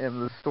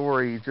and the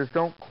story just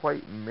don't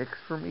quite mix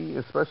for me,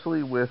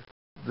 especially with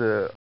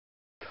the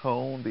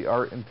tone, the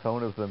art and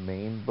tone of the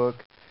main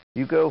book.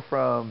 You go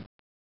from,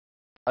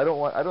 I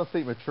don't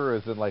say mature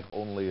as in like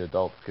only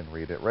adults can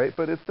read it, right?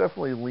 But it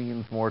definitely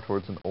leans more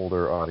towards an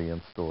older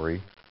audience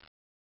story.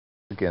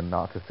 Again,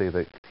 not to say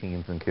that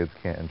teens and kids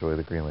can't enjoy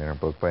the Green Lantern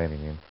book by any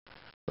means,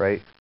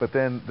 right? But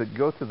then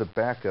go to the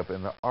backup,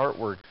 and the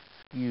artwork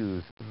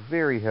skews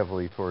very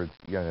heavily towards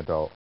young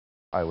adult,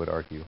 I would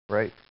argue,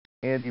 right?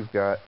 And you've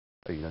got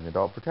a young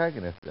adult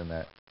protagonist in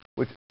that,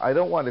 which I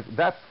don't want to.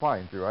 That's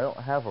fine, Drew. I don't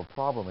have a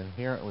problem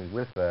inherently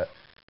with that,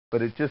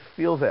 but it just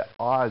feels at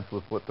odds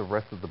with what the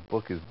rest of the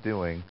book is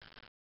doing,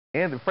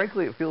 and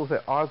frankly, it feels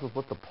at odds with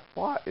what the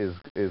plot is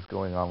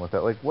going on with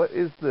that. Like, what's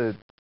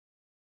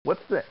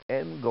the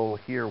end goal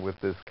here with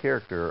this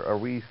character? Are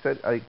we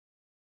set?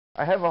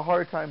 I have a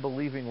hard time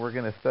believing we're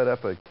going to set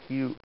up a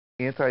cute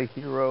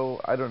anti-hero,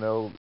 I don't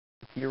know,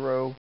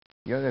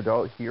 young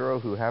adult hero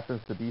who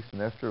happens to be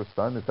Sinestro's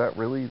son. Is that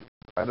really,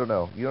 I don't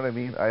know. You know what I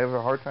mean? I have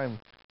a hard time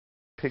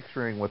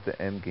picturing what the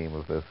end game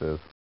of this is.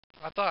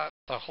 I thought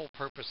the whole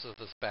purpose of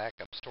this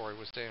backup story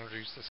was to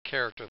introduce this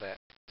character that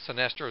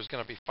Sinestro is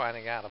going to be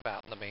finding out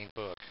about in the main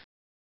book.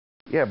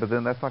 Yeah, but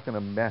then that's not going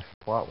to mesh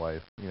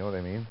plot-wise. You know what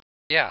I mean?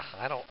 Yeah,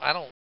 I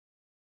don't.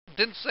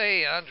 Didn't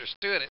say I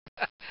understood it.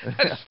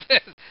 I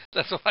just,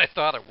 that's what I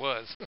thought it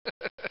was.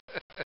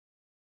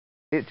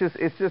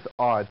 It's just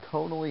odd.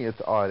 Tonally,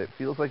 it's odd. It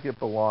feels like it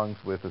belongs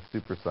with a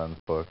Super Sons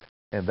book,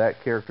 and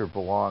that character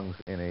belongs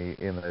in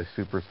a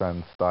Super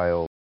Sons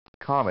style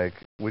comic.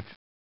 Which,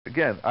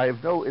 again, I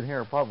have no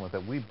inherent problem with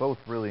that. We both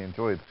really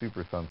enjoyed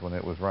Super Sons when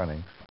it was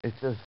running. It's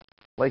just,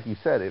 like you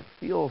said, it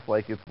feels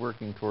like it's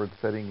working towards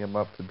setting him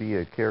up to be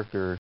a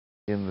character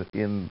in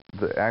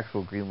the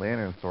actual Green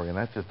Lantern story, and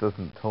that just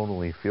doesn't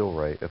tonally feel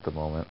right at the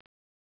moment.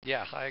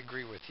 Yeah, I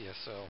agree with you.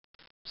 So,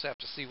 just have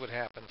to see what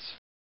happens.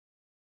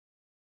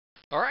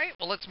 All right,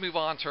 well, let's move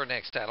on to our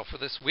next title for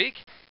this week.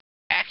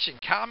 Action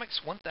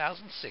Comics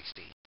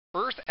 1060.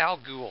 Earth Al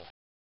Ghul.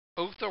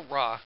 Otha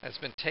Ra has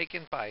been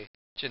taken by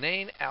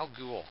Janaine Al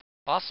Ghul,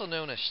 also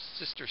known as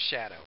Sister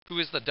Shadow, who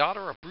is the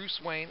daughter of Bruce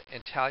Wayne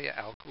and Talia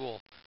Al Ghul,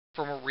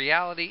 from a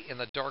reality in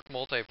the Dark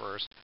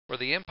Multiverse where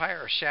the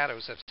Empire of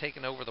Shadows has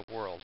taken over the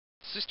world.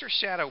 Sister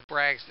Shadow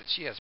brags that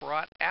she has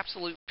brought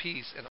absolute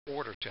peace and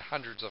order to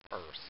hundreds of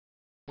Earths.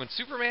 When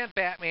Superman,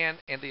 Batman,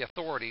 and the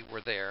Authority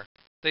were there,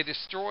 they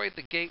destroyed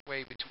the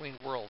gateway between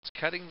worlds,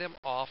 cutting them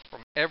off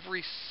from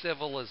every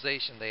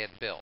civilization they had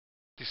built.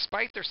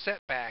 Despite their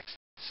setbacks,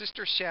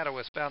 Sister Shadow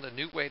has found a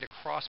new way to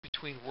cross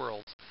between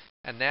worlds,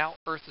 and now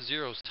Earth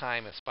Zero's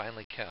time has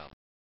finally come.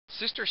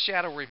 Sister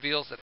Shadow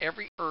reveals that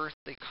every Earth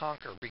they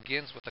conquer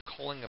begins with the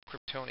culling of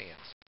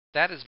Kryptonians.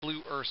 That is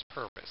Blue Earth's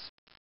purpose.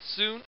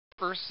 Soon,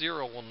 Earth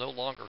Zero will no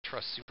longer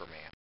trust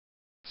Superman.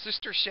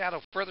 Sister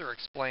Shadow further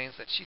explains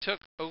that she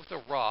took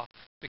Otha Ra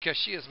because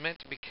she is meant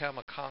to become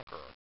a conqueror,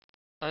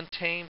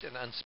 untamed and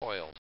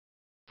unspoiled,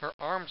 her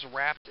arms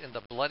wrapped in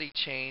the bloody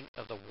chain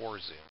of the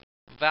Warzone,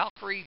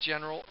 Valkyrie,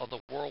 general of the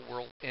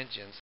World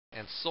Engines,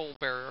 and soul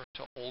bearer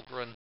to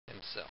Olgren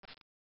himself.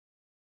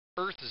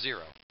 Earth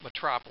Zero,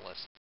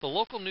 Metropolis. The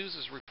local news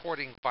is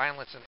reporting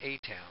violence in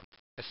A-Town,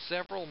 as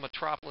several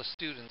Metropolis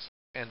students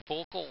and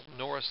vocal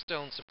Nora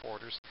Stone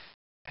supporters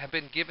have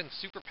been given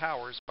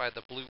superpowers by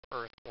the Blue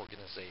Earth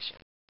organization.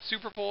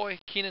 Superboy,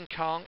 Kenan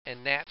Kong,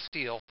 and Nat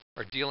Steel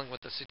are dealing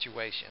with the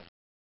situation.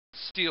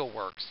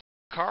 Steelworks.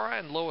 Kara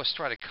and Lois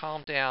try to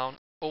calm down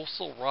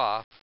Osel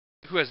Ra,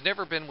 who has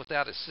never been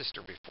without his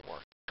sister before.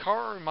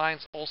 Kara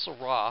reminds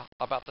Osel Ra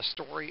about the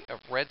story of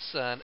Red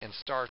Sun and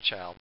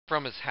Starchild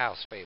from his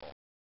house fable.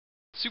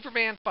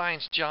 Superman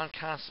finds John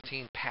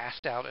Constantine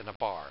passed out in a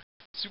bar.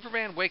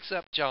 Superman wakes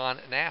up John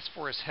and asks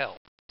for his help.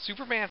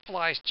 Superman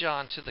flies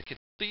John to the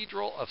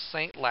Cathedral of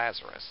St.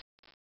 Lazarus.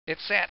 It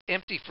sat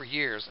empty for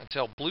years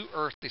until Blue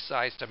Earth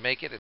decides to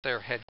make it their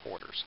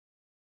headquarters.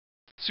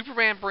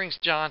 Superman brings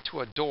John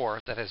to a door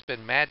that has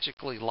been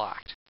magically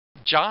locked.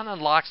 John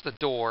unlocks the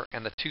door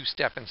and the two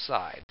step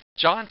inside.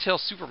 John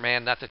tells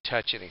Superman not to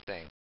touch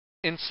anything.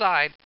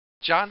 Inside,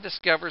 John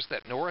discovers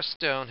that Nora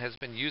Stone has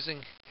been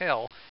using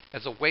Hell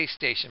as a way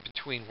station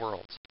between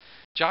worlds.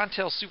 John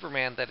tells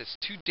Superman that it's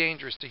too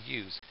dangerous to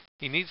use.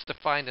 He needs to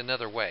find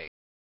another way.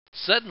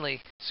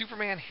 Suddenly,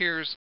 Superman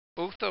hears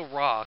Otha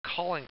Ra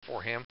calling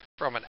for him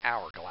from an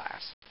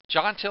hourglass.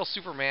 John tells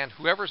Superman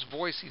whoever's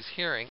voice he's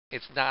hearing,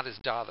 it's not his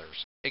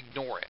daughter's.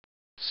 Ignore it.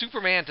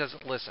 Superman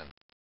doesn't listen.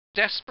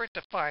 Desperate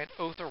to find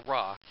Otha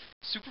Ra,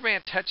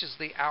 Superman touches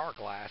the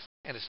hourglass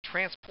and is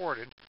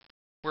transported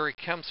where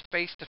he comes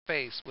face to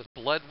face with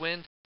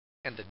Bloodwind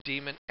and the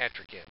demon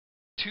Etrigan.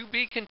 To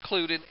be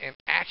concluded in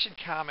Action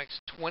Comics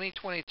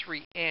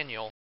 2023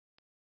 Annual.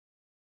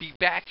 Be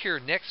back here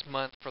next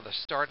month for the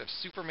start of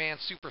Superman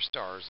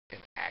Superstars in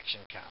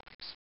Action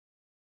Comics.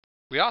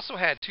 We also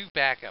had two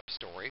backup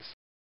stories.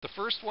 The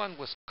first one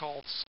was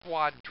called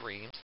Squad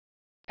Dreams.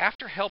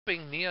 After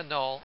helping Nia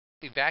Null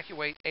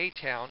evacuate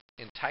A-Town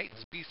in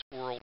Titan's Beast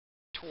World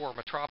Tour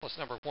Metropolis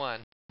 #1,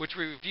 which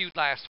we reviewed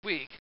last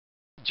week,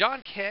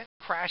 John Kent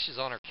crashes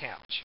on her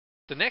couch.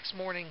 The next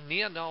morning,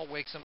 Nia Null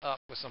wakes him up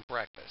with some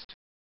breakfast.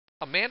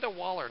 Amanda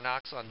Waller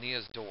knocks on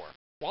Nia's door.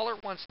 Waller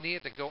wants Nia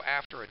to go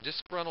after a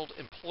disgruntled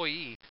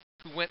employee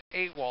who went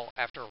AWOL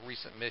after a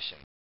recent mission.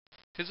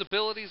 His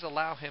abilities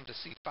allow him to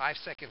see 5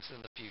 seconds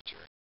in the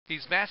future.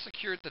 He's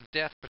massacred the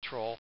Death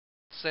Patrol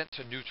sent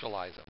to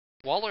neutralize him.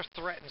 Waller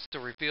threatens to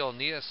reveal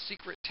Nia's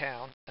secret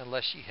town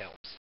unless she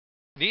helps.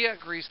 Nia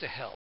agrees to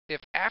help.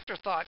 If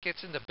Afterthought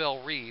gets into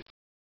Belle Reve,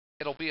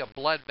 it'll be a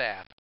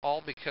bloodbath,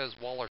 all because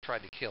Waller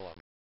tried to kill him.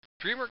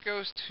 Dreamer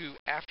goes to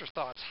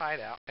Afterthought's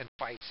hideout and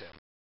fights him.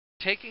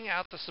 Taking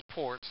out the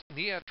supports,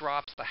 Nia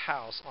drops the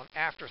house on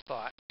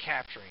Afterthought,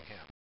 capturing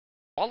him.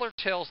 Waller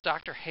tells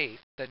Dr. Haight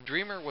that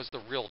Dreamer was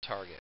the real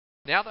target.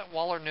 Now that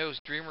Waller knows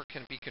Dreamer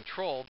can be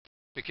controlled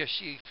because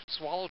she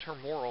swallowed her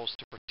morals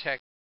to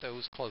protect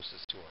those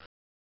closest to her.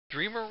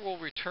 Dreamer will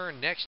return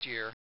next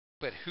year,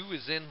 but who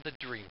is in the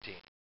Dream Team?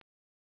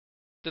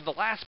 Then the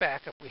last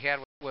backup we had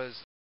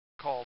was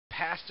called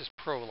Past is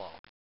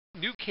Prologue.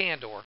 New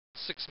Candor,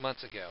 6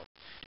 months ago.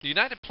 The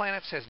United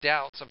Planets has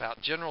doubts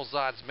about General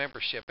Zod's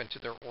membership into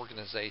their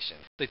organization.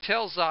 They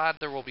tell Zod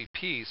there will be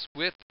peace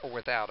with or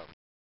without him.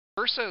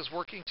 Ursa is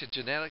working to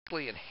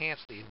genetically enhance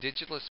the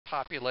indigenous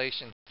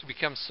population to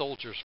become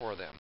soldiers for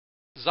them.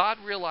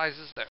 Zod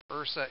realizes that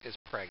Ursa is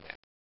pregnant.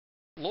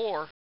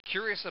 Lore,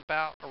 curious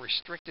about a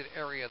restricted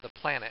area of the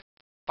planet,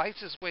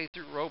 fights his way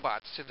through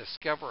robots to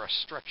discover a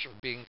structure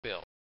being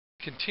built.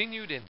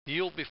 Continued in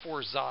Kneel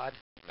Before Zod,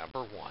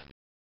 #1.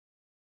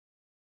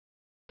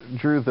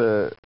 Drew,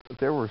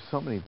 there were so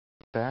many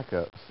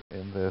backups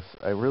in this.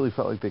 I really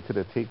felt like they could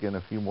have taken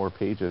a few more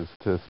pages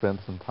to spend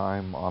some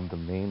time on the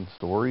main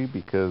story,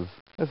 because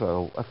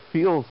it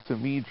feels to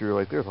me, Drew,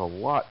 like there's a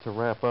lot to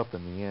wrap up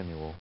in the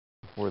annual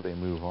before they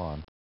move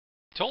on.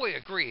 Totally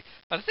agree.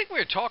 I think we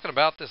were talking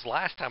about this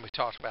last time we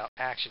talked about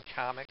Action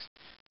Comics,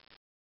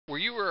 where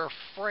you were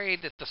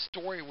afraid that the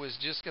story was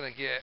just going to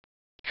get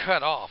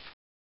cut off.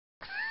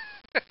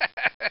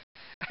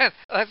 And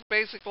that's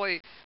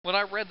basically, when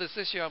I read this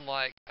issue, I'm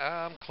like,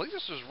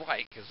 Cletus was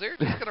right, because they're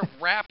just going to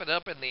wrap it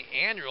up in the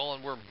annual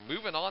and we're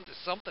moving on to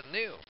something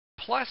new.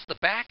 Plus, the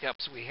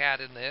backups we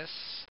had in this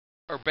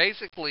are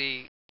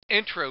basically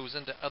intros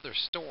into other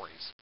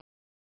stories.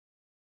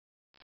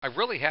 I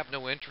really have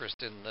no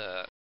interest in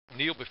the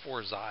Kneel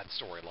Before Zod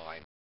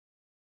storyline.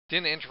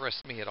 Didn't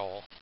interest me at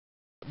all.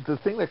 The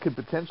thing that could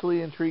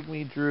potentially intrigue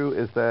me, Drew,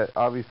 is that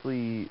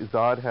obviously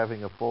Zod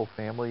having a full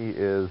family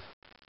is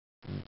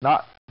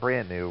not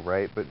brand new,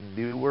 right, but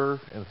newer,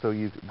 and so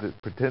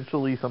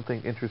potentially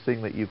something interesting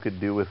that you could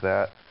do with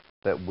that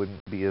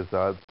wouldn't be a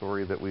Zod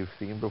story that we've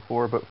seen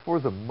before. But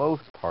for the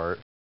most part,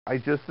 I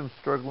just am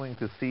struggling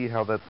to see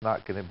how that's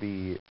not going to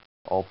be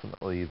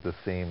ultimately the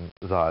same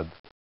Zod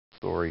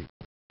story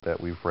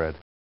that we've read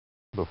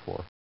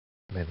before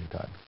many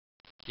times.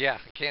 Yeah,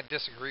 I can't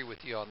disagree with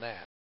you on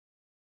that.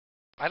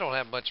 I don't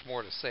have much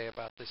more to say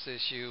about this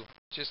issue.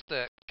 Just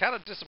kind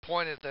of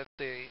disappointed that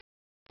the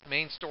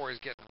main story is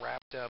getting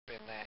wrapped up in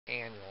that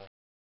annual.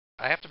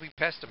 I have to be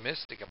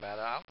pessimistic about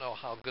it. I don't know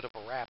how good of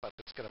a wrap-up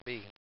it's going to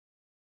be.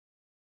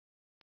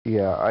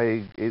 Yeah,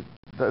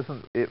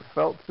 it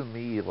felt to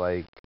me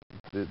like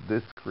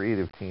this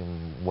creative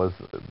team was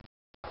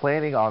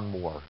planning on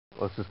more.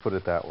 Let's just put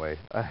it that way.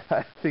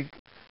 I think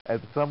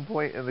at some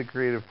point in the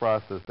creative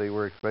process, they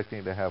were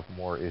expecting to have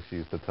more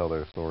issues to tell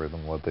their story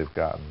than what they've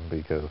gotten,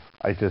 because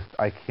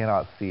I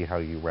cannot see how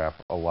you wrap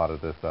a lot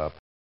of this up.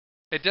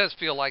 It does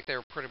feel like they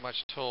were pretty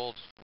much told,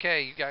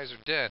 okay, you guys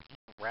are dead.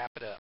 Wrap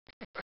it up.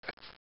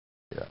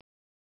 Yeah.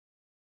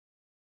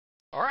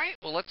 All right,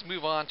 well, let's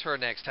move on to our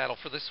next title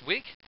for this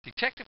week.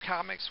 Detective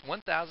Comics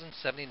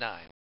 1079.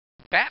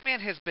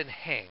 Batman has been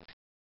hanged.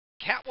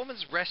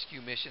 Catwoman's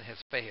rescue mission has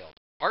failed.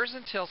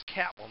 Arzen tells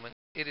Catwoman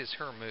it is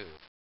her move.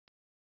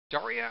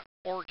 Daria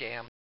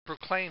Orgam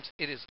proclaims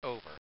it is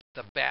over.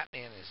 The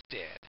Batman is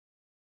dead.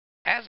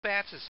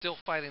 Asbats is still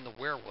fighting the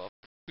werewolf,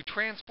 who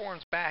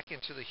transforms back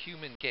into the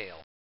human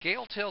Gale.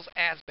 Gale tells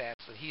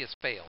Asbats that he has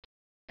failed.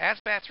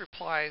 Asbats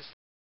replies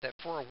that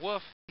for a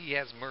wolf he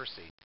has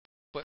mercy,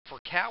 but for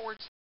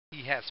cowards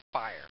he has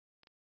fire.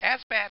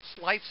 Asbats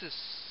lights his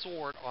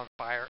sword on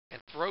fire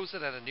and throws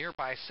it at a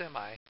nearby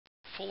semi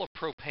full of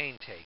propane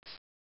tanks.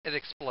 It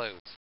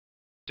explodes.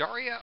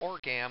 Daria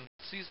Orgam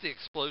sees the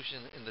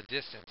explosion in the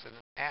distance and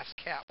asks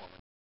Catwoman,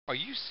 "Are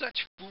you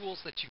such fools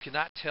that you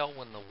cannot tell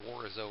when the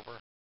war is over?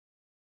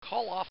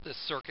 Call off this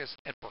circus,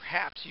 and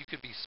perhaps you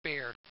could be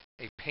spared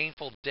a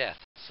painful death,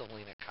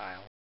 Selina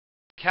Kyle."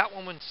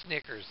 Catwoman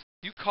snickers.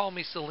 "You call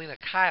me Selina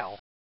Kyle,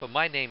 but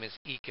my name is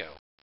Eco."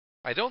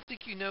 "I don't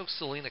think you know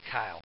Selina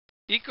Kyle."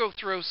 Eco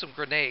throws some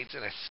grenades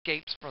and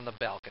escapes from the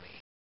balcony.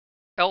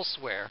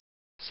 Elsewhere,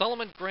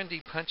 Solomon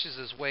Grundy punches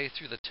his way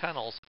through the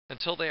tunnels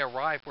until they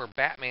arrive where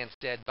Batman's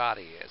dead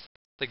body is.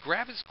 They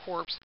grab his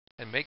corpse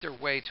and make their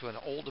way to an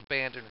old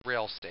abandoned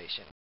rail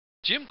station.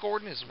 Jim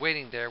Gordon is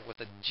waiting there with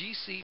a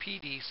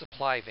GCPD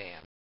supply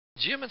van.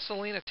 Jim and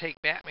Selina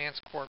take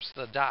Batman's corpse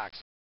to the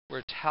docks,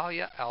 where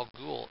Talia al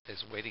Ghul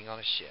is waiting on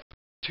a ship.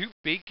 To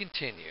be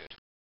continued.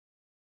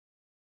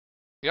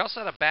 We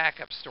also had a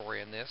backup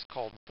story in this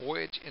called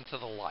Voyage into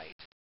the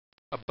Light.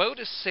 A boat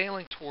is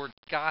sailing toward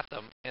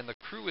Gotham, and the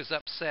crew is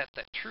upset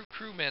that true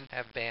crewmen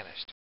have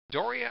vanished.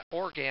 Daria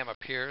Orgam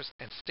appears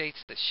and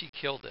states that she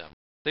killed them.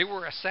 They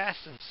were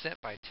assassins sent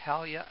by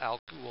Talia al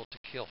Ghul to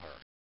kill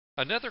her.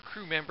 Another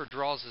crew member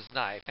draws his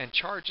knife and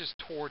charges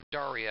toward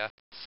Daria,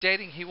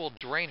 stating he will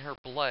drain her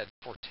blood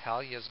for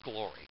Talia's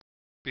glory.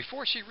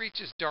 Before she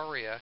reaches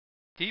Daria,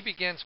 he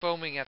begins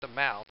foaming at the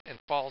mouth and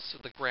falls to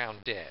the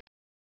ground dead.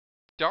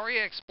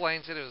 Daria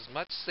explains that it was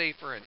much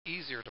safer and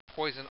easier to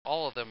poison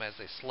all of them as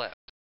they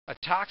slept, a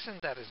toxin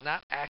that is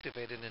not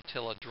activated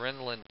until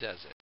adrenaline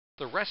does it.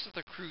 The rest of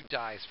the crew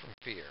dies from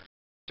fear.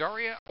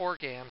 Daria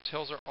Orgam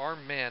tells her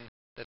armed men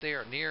that they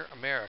are near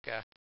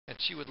America,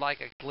 and she would like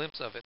a glimpse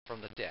of it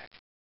from the deck.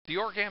 The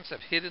Orgams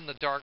have hid in the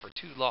dark for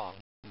too long.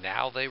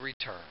 Now they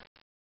return.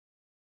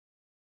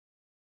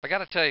 I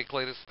gotta tell you,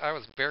 Cletus, I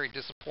was very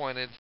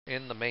disappointed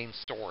in the main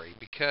story,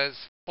 because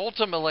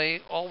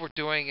ultimately all we're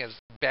doing is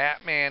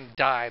Batman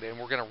died and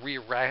we're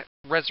gonna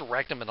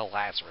resurrect him in the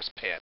Lazarus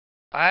pit.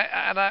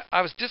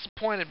 I was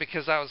disappointed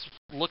because I was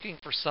looking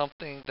for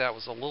something that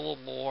was a little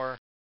more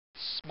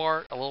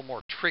smart, a little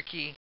more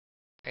tricky,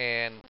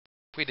 and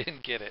we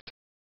didn't get it.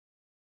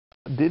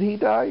 Did he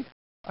die?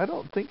 I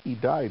don't think he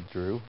died,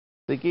 Drew.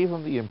 They gave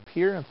him the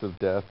appearance of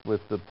death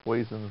with the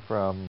poison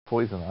from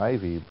Poison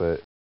Ivy,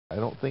 but I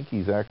don't think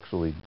he's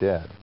actually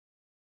dead.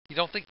 You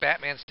don't think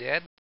Batman's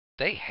dead?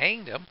 They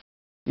hanged him.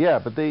 Yeah,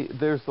 but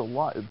there's a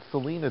lot.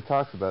 Selina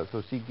talks about it.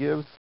 So she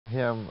gives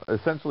him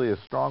essentially a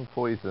strong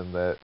poison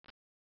that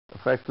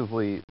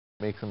effectively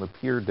makes him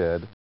appear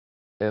dead,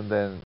 and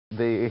then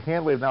they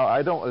hand wave. Now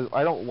I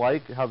don't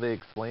like how they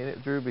explain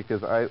it, Drew,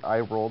 because I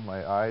rolled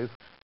my eyes,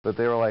 but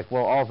they were like,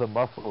 well, all the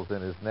muscles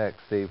in his neck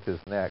saved his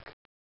neck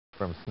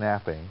from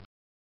snapping,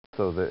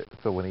 so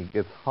when he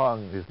gets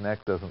hung, his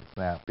neck doesn't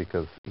snap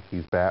because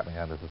he's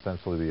Batman. Is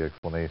essentially the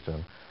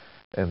explanation,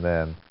 and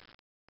then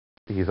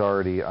he's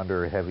already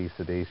under heavy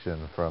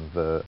sedation from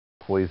the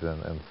poison,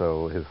 and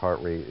so his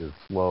heart rate is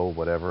slow,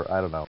 whatever.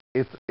 I don't know.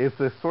 It's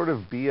a sort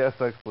of BS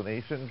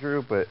explanation,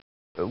 Drew, but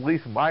at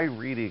least my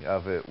reading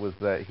of it was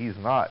that he's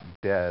not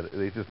dead.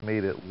 They just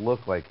made it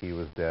look like he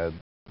was dead,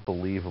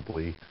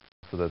 believably,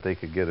 so that they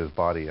could get his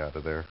body out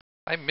of there.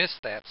 I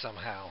missed that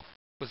somehow.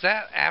 Was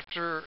that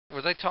after,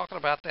 were they talking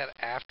about that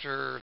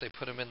after they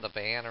put him in the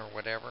van or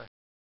whatever?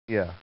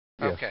 Yeah.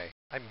 Yes. Okay,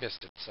 I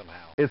missed it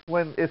somehow. It's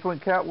when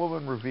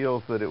Catwoman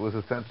reveals that it was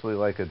essentially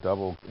like a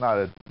double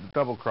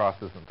cross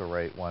isn't the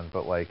right one,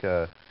 but like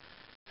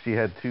she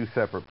had two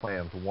separate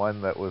plans.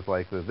 One that was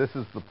like this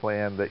is the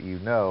plan that you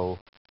know,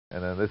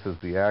 and then this is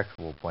the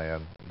actual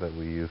plan that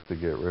we used to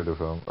get rid of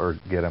him or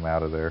get him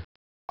out of there.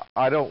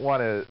 I don't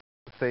want to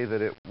say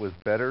that it was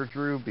better,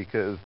 Drew,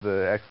 because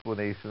the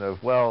explanation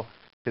of, well,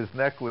 his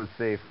neck was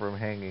safe from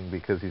hanging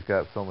because he's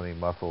got so many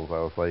muscles. I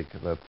was like,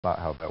 that's not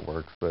how that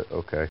works, but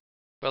okay.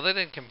 Well, they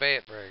didn't convey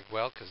it very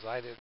well because I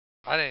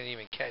didn't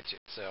even catch it.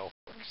 So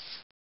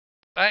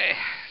I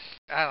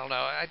don't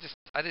know.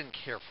 I didn't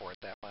care for it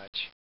that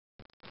much.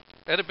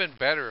 It'd have been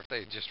better if they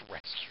had just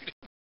rescued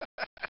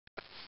him.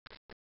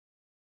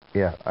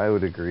 Yeah, I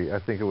would agree. I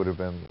think it would have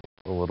been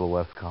a little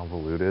less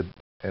convoluted,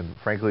 and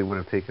frankly, would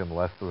have taken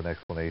less of an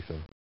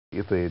explanation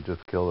if they had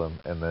just killed him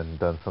and then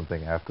done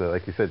something after.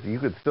 Like you said, you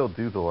could still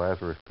do the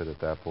Lazarus Pit at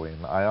that point,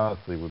 and I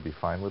honestly would be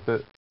fine with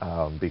it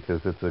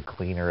because it's a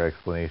cleaner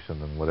explanation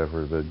than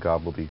whatever the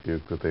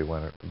gobbledygook that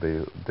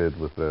they did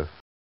with this.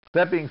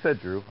 That being said,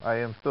 Drew, I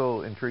am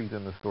still intrigued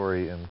in the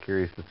story and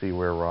curious to see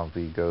where Ron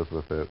V goes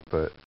with it,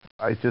 but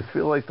I just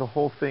feel like the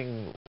whole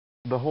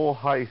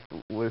heist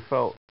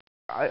felt...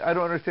 I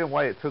don't understand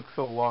why it took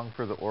so long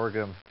for the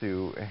Organs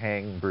to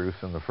hang Bruce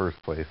in the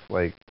first place.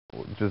 Like,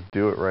 just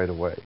do it right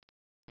away.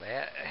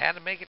 They had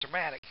to make it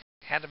dramatic.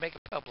 Had to make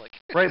it public.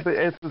 Right, but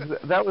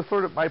that was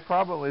sort of my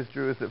problem is,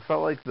 Drew, is it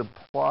felt like the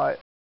plot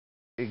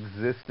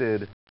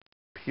existed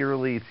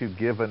purely to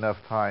give enough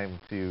time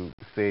to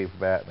save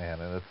Batman.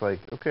 And it's like,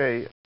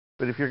 okay,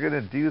 but if you're going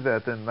to do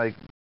that, then, like,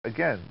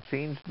 again,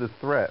 change the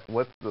threat.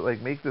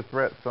 Make the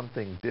threat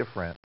something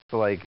different. So,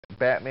 like,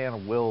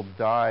 Batman will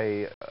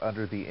die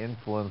under the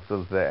influence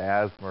of the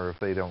asthma if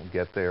they don't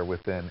get there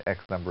within X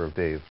number of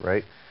days,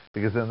 right?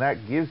 Because then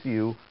that gives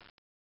you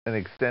an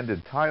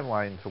extended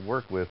timeline to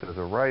work with as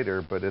a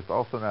writer, but it's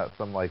also not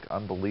some, like,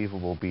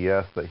 unbelievable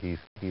BS that he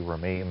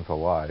remains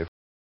alive.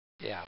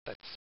 Yeah,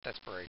 that's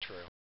very true.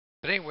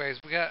 But anyways,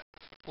 we got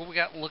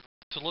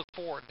to look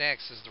forward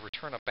next is the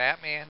return of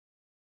Batman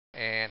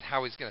and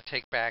how he's going to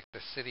take back the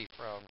city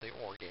from the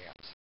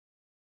Organs.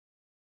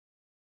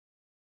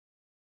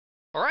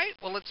 All right,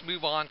 well, let's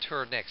move on to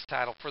our next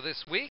title for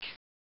this week,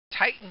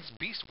 Titans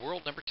Beast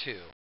World number 2.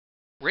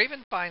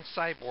 Raven finds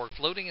Cyborg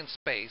floating in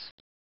space,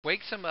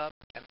 wakes him up,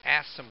 and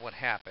asks him what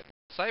happened.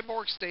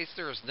 Cyborg states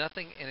there is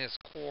nothing in his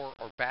core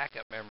or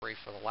backup memory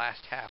for the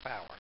last half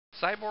hour.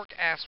 Cyborg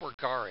asks where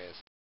Gar is.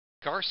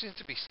 Gar seems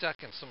to be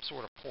stuck in some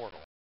sort of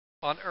portal.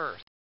 On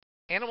Earth,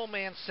 Animal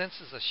Man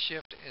senses a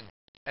shift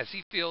as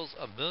he feels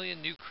a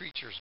million new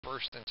creatures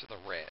burst into the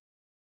red.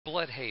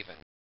 Bloodhaven.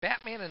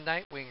 Batman and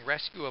Nightwing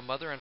rescue a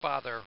mother and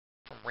father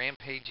from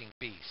rampaging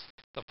beasts.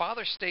 The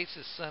father states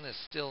his son is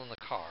still in the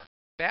car.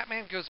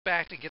 Batman goes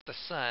back to get the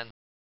son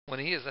when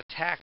he is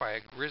attacked by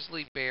a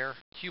grizzly bear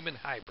human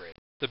hybrid.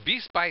 The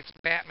beast bites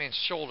Batman's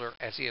shoulder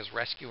as he is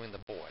rescuing the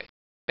boy.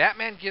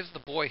 Batman gives the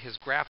boy his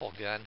grapple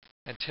gun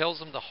and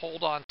tells him to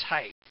hold on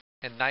tight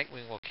and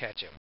Nightwing will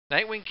catch him.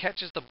 Nightwing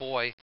catches the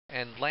boy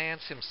and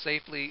lands him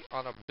safely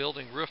on a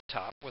building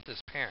rooftop with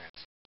his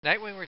parents.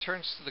 Nightwing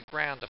returns to the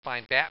ground to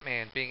find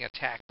Batman being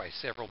attacked by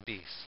several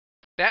beasts.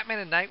 Batman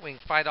and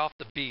Nightwing fight off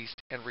the beast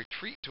and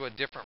retreat to a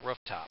different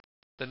rooftop.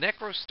 The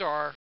Necro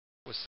Star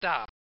was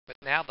stopped, but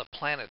now the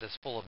planet is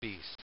full of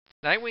beasts.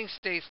 Nightwing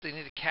states they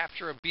need to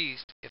capture a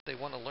beast if they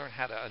want to learn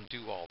how to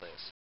undo all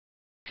this.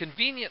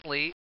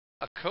 Conveniently,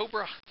 a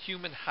Cobra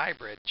human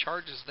hybrid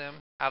charges them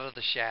out of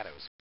the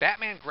shadows.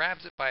 Batman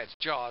grabs it by its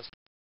jaws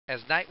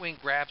as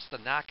Nightwing grabs the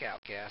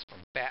knockout gas from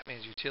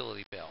Batman's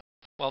utility belt.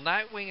 While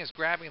Nightwing is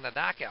grabbing the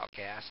knockout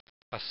gas,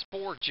 a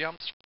spore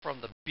jumps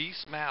from the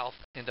beast's mouth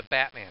into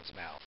Batman's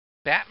mouth.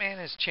 Batman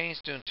is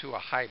changed into a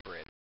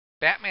hybrid.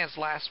 Batman's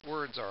last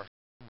words are,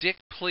 "Dick,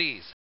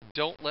 please,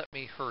 don't let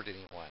me hurt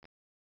anyone."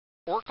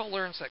 Orca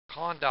learns that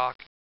Kahndaq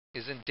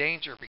is in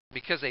danger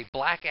because a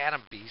Black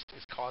Adam beast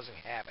is causing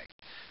havoc.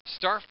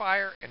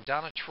 Starfire and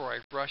Donna Troy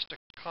rush to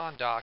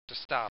Kahndaq to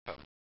stop him.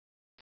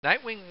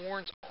 Nightwing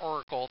warns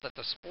Oracle that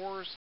the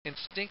spores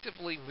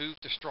instinctively move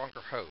to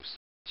stronger hosts.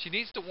 She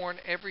needs to warn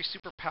every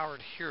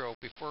superpowered hero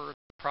before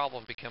the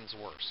problem becomes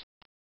worse.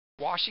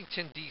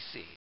 Washington,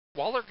 D.C.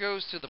 Waller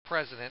goes to the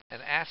President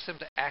and asks him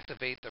to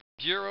activate the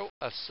Bureau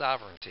of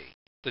Sovereignty.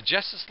 The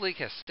Justice League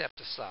has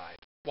stepped aside.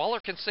 Waller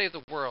can save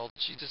the world,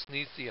 she just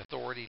needs the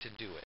authority to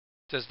do it.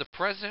 Does the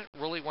President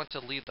really want to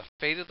leave the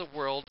fate of the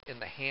world in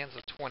the hands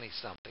of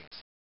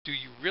 20-somethings? Do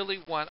you really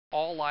want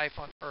all life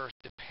on Earth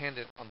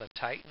dependent on the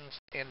Titans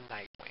and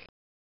Nightwing?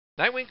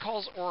 Nightwing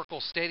calls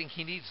Oracle stating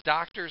he needs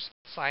doctors,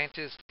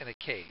 scientists, and a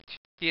cage.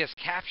 He has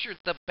captured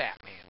the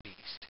Batman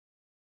Beast.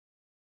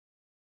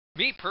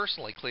 Me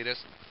personally,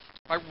 Cletus,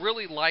 I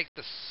really like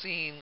the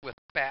scene with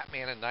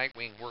Batman and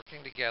Nightwing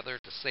working together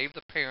to save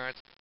the parents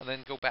and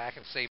then go back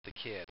and save the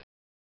kid.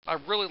 I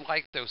really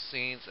like those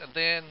scenes, and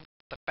then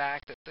the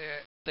fact that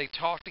they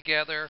talk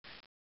together,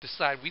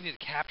 decide we need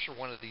to capture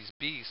one of these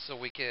beasts so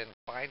we can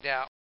find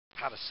out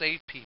how to save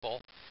people.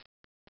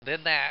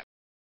 Then that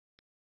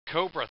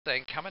Cobra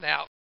thing coming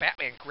out,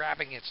 Batman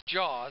grabbing its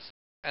jaws,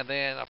 and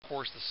then of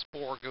course the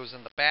spore goes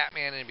into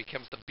Batman and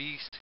becomes the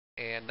Beast.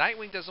 And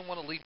Nightwing doesn't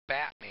want to leave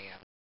Batman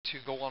to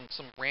go on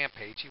some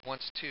rampage. He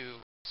wants to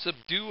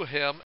subdue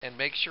him and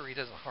make sure he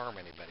doesn't harm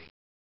anybody.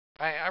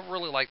 I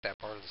really like that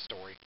part of the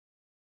story.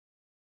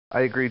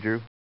 I agree,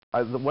 Drew.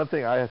 The one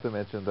thing I have to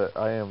mention that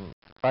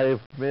I have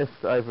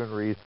missed Ivan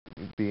Reis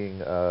being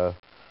the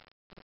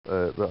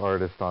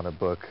artist on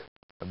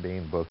a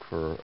main book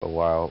for a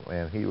while,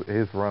 and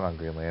his run on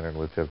Green Lantern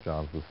with Jeff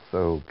Johns was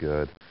so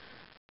good.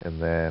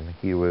 And then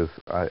he was,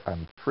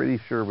 I'm pretty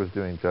sure, was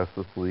doing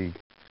Justice League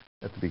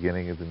at the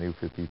beginning of the New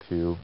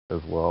 52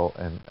 as well.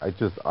 And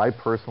I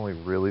personally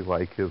really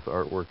like his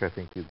artwork. I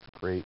think it's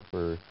great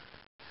for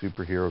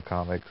superhero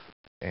comics,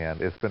 and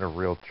it's been a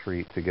real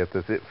treat to get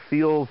this. It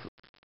feels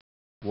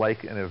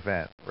like an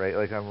event, right?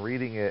 Like I'm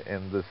reading it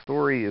and the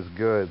story is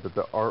good, but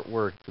the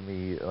artwork to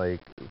me, like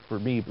for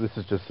me, this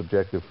is just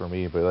subjective for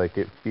me, but like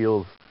it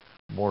feels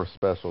more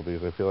special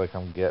because I feel like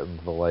I'm getting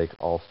the like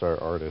all-star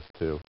artist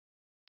too.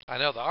 I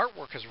know the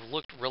artwork has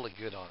looked really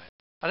good on it.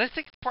 And I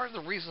think part of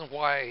the reason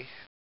why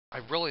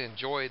I really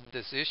enjoyed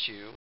this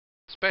issue,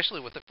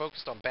 especially with it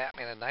focused on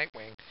Batman and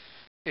Nightwing,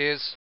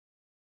 is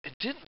it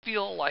didn't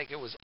feel like it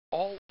was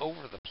all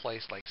over the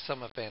place like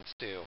some events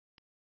do.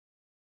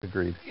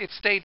 Agreed. It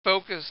stayed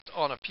focused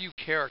on a few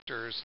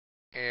characters,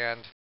 and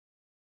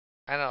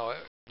I don't know,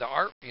 the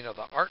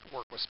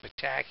artwork was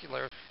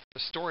spectacular, the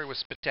story was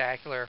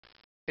spectacular.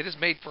 It is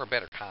made for a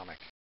better comic.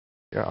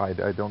 Yeah,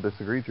 I don't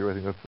disagree, Drew.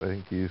 I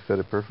think you said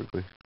it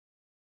perfectly.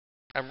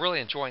 I'm really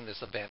enjoying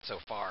this event so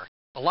far.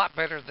 A lot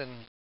better than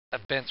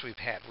events we've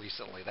had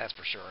recently, that's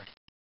for sure.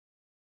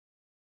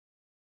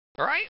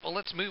 All right, well,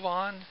 let's move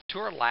on to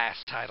our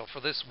last title for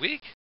this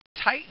week,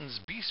 Titans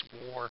Beast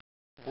War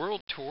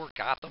World Tour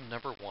Gotham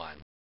 #1.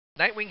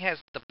 Nightwing has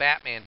the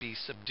Batman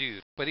Beast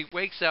subdued, but he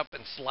wakes up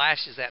and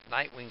slashes at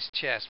Nightwing's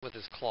chest with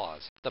his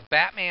claws. The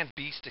Batman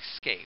Beast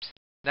escapes.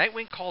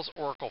 Nightwing calls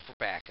Oracle for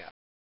backup.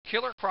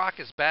 Killer Croc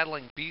is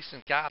battling Beast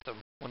in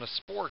Gotham when a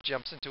spore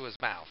jumps into his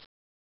mouth.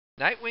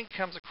 Nightwing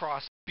comes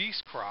across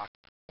Beast Croc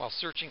while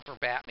searching for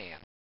Batman.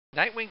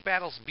 Nightwing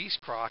battles Beast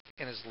Croc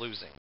and is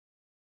losing.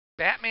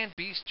 Batman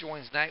Beast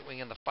joins Nightwing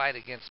in the fight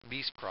against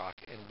Beast Croc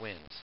and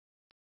wins.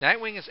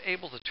 Nightwing is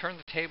able to turn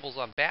the tables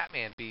on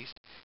Batman Beast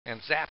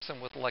and zaps him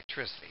with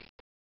electricity.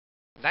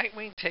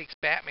 Nightwing takes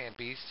Batman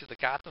Beast to the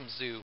Gotham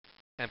Zoo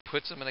and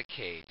puts him in a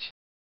cage.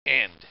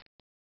 End.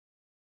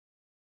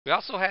 We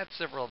also had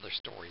several other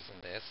stories in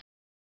this.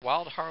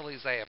 Wild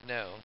Harleys I Have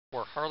Known,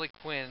 where Harley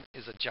Quinn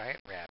is a giant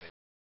rabbit.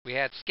 We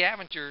had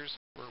Scavengers,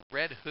 where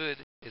Red Hood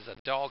is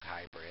a dog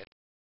hybrid.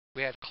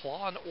 We had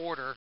Claw and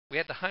Order. We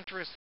had the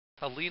Huntress,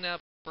 Helena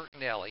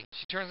Bertinelli.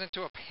 She turns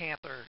into a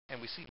panther, and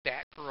we see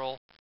Batgirl,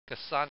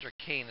 Cassandra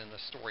Cain in the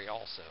story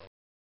also.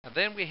 And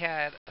then we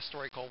had a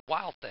story called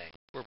Wild Thing,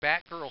 where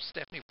Batgirl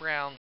Stephanie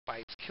Brown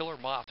fights Killer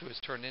Moth, who has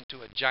turned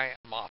into a giant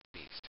moth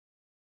beast.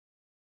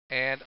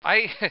 And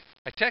I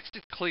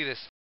texted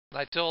Cletus, and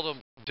I told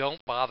him,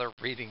 don't bother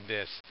reading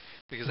this.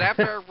 Because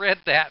after I read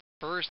that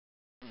first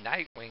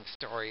Nightwing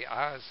story,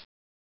 I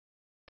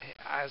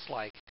was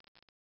like,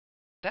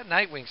 that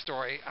Nightwing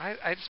story,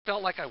 I just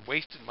felt like I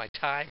wasted my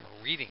time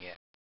reading it.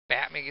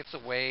 Batman gets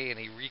away and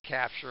he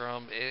recaptures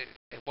him.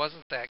 It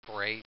wasn't that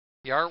great.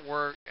 The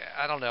artwork,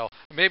 I don't know.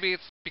 Maybe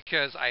it's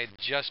because I had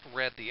just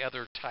read the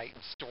other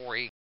Titan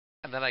story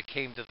and then I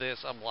came to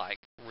this. I'm like,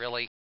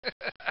 really?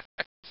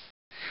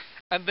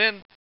 And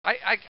then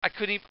I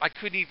couldn't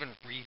even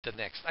read the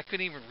next. I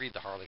couldn't even read the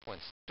Harley Quinn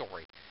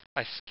story.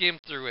 I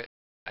skimmed through it.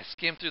 I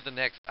skimmed through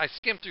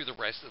the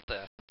rest of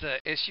the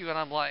issue, and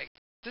I'm like,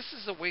 this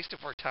is a waste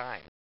of our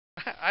time.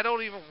 I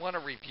don't even want to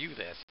review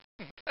this.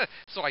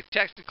 So I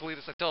texted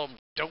Cletus. I told him,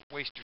 don't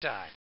waste your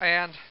time.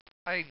 And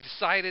I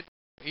decided,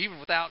 even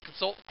without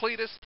consulting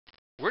Cletus,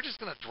 we're just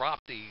going to drop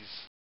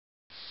these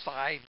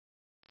side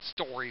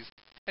stories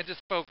and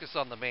just focus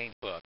on the main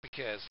book,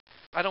 because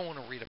I don't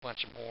want to read a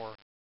bunch of more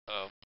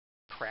of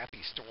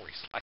crappy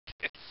stories like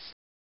this.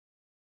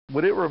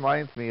 What it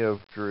reminds me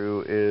of,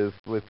 Drew, is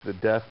with the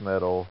death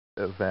metal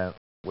event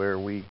where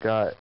we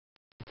got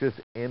just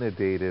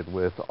inundated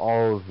with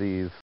all of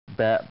these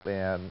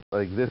Batman,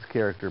 like this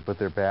character, but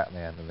they're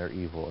Batman and they're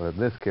evil, or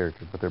this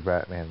character, but they're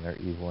Batman and they're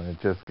evil, and it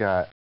just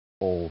got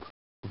old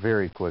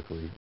very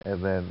quickly.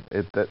 And then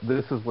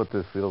this is what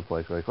this feels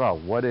like. Like, oh,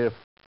 what if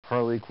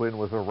Harley Quinn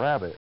was a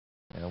rabbit?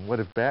 And what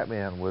if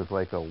Batman was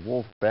like a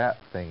wolf bat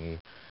thingy?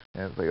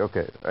 And it's like,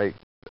 okay,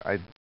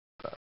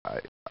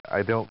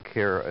 I don't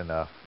care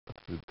enough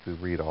to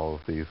read all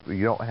of these.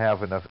 You don't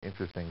have enough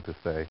interesting to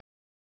say.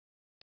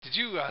 Did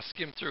you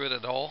skim through it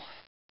at all?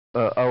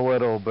 A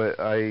little, but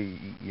I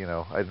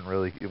didn't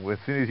really. As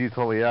soon as you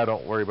told me, yeah,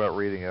 don't worry about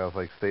reading it, I was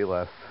like, say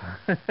less.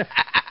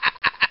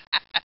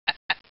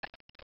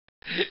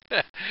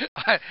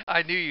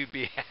 I knew you'd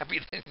be happy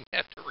that you didn't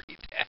have to read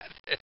that.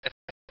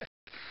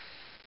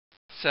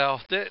 So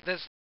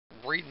this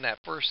reading that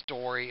first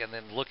story and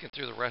then looking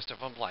through the rest of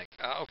them, like,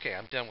 okay,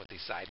 I'm done with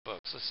these side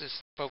books. Let's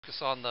just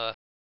focus on the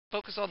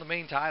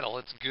main title.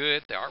 It's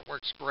good. The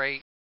artwork's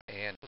great,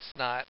 and let's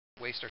not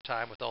waste our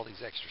time with all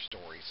these extra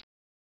stories.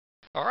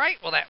 All right,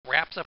 well, that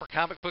wraps up our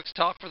comic books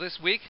talk for this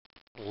week.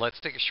 Let's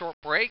take a short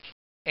break,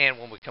 and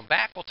when we come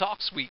back, we'll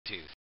talk Sweet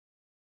Tooth.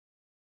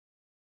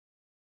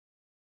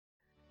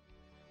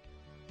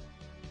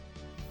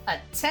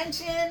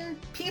 Attention,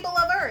 people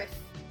of Earth!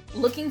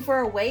 Looking for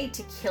a way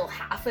to kill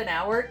half an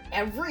hour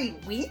every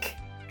week?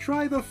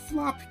 Try the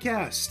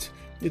Flopcast.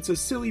 It's a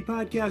silly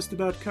podcast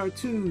about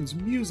cartoons,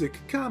 music,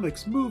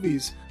 comics,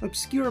 movies,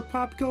 obscure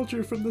pop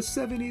culture from the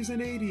 70s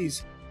and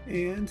 80s,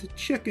 and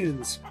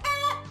chickens.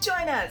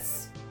 Join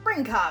us!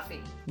 Bring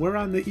coffee! We're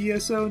on the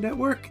ESO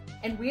network,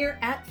 and we're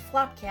at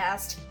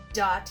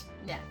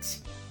flopcast.net.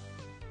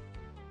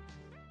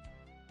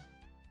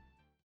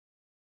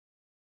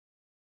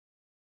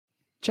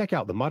 Check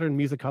out the Modern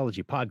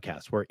Musicology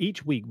podcast, where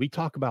each week we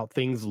talk about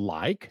things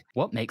like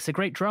what makes a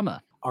great drummer,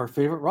 our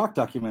favorite rock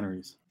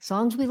documentaries,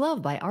 songs we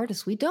love by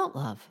artists we don't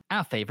love,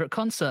 our favorite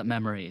concert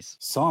memories,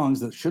 songs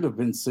that should have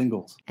been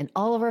singles, and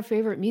all of our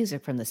favorite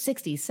music from the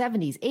 60s,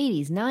 70s,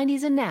 80s,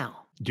 90s, and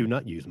now. Do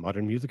not use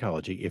Modern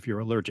Musicology if you're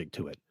allergic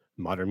to it.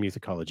 Modern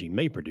Musicology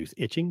may produce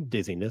itching,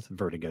 dizziness,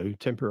 vertigo,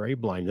 temporary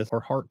blindness, or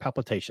heart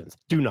palpitations.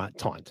 Do not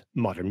taunt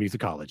Modern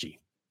Musicology.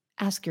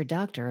 Ask your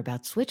doctor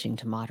about switching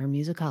to Modern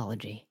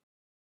Musicology.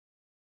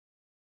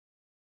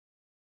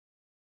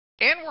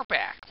 And we're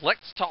back.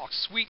 Let's talk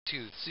Sweet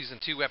Tooth, Season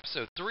 2,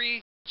 Episode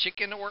 3,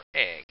 Chicken or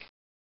Egg.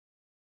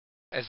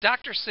 As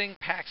Dr. Singh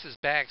packs his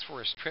bags for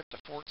his trip to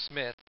Fort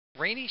Smith,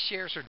 Rainey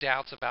shares her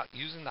doubts about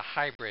using the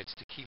hybrids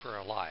to keep her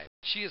alive.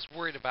 She is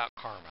worried about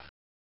karma.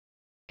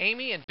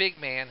 Amy and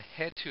Big Man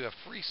head to a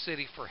free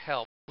city for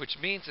help, which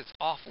means it's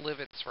off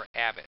limits for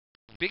Abbott.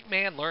 Big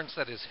Man learns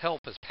that his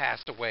help has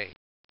passed away.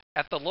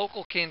 At the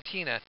local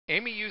cantina,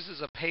 Amy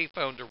uses a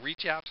payphone to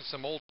reach out to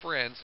some old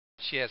friends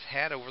she has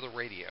had over the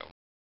radio.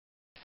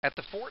 At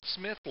the Fort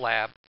Smith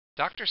lab,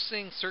 Dr.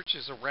 Singh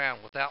searches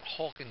around without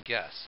Hulk and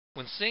Gus.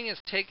 When Singh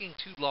is taking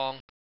too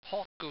long,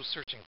 Hulk goes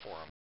searching for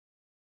him.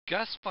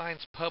 Gus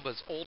finds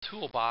Pubba's old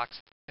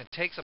toolbox and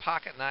takes a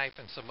pocket knife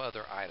and some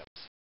other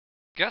items.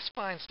 Gus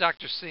finds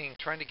Dr. Singh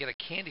trying to get a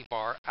candy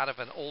bar out of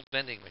an old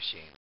vending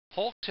machine.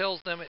 Hulk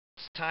tells them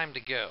it's time to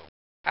go.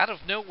 Out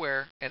of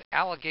nowhere, an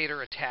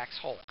alligator attacks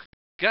Hulk.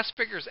 Gus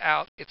figures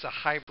out it's a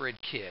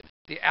hybrid kid.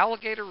 The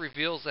alligator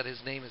reveals that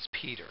his name is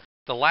Peter.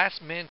 The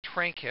last men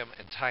trank him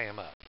and tie him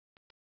up.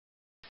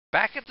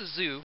 Back at the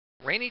zoo,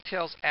 Rainey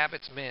tells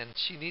Abbott's men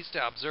she needs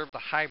to observe the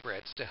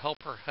hybrids to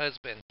help her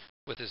husband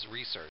with his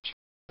research.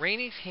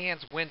 Rainey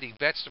hands Wendy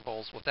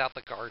vegetables without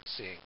the guards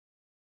seeing.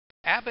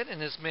 Abbott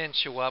and his men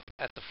show up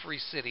at the Free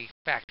City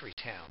factory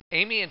town.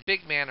 Amy and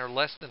Big Man are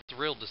less than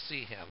thrilled to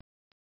see him.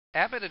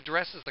 Abbott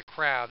addresses the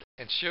crowd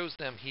and shows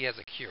them he has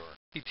a cure.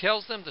 He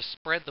tells them to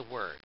spread the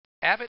word.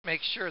 Abbott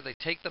makes sure they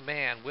take the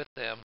man with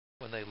them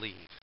when they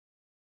leave.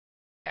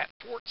 At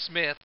Fort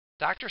Smith,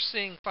 Dr.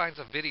 Singh finds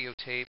a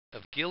videotape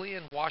of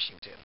Gillian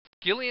Washington.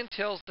 Gillian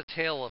tells the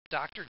tale of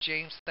Dr.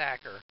 James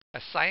Thacker,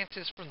 a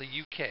scientist from the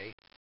UK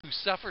who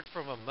suffered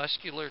from a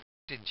muscular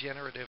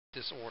degenerative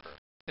disorder.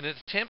 In an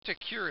attempt to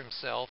cure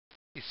himself,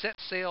 he set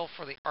sail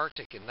for the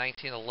Arctic in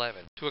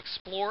 1911 to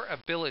explore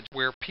a village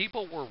where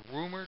people were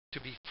rumored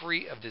to be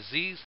free of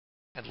disease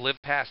and live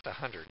past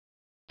 100.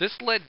 This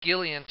led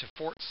Gillian to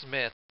Fort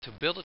Smith to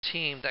build a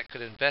team that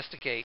could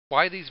investigate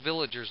why these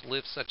villagers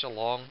lived such a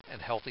long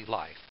and healthy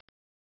life.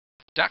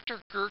 Dr.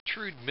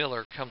 Gertrude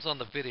Miller comes on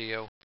the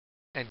video,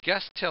 and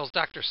Gus tells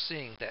Dr.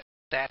 Singh that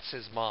that's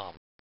his mom.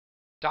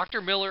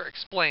 Dr. Miller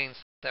explains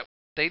that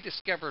they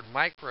discovered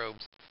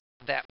microbes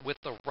that, with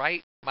the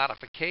right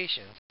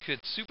modifications,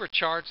 could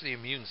supercharge the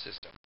immune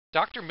system.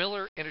 Dr.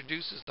 Miller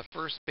introduces the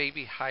first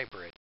baby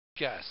hybrid,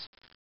 Gus,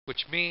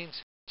 which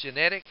means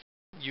Genetic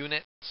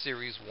Unit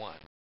Series 1.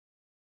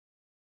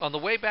 On the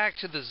way back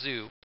to the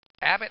zoo,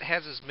 Abbott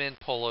has his men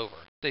pull over.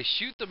 They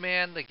shoot the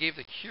man they gave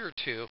the cure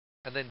to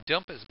and then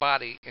dump his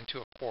body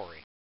into a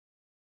quarry.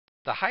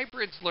 The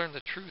hybrids learn the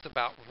truth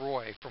about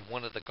Roy from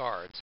one of the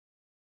guards.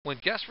 When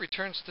Gus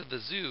returns to the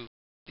zoo,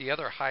 the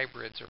other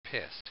hybrids are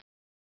pissed.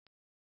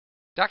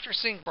 Dr.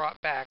 Singh brought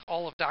back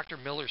all of Dr.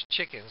 Miller's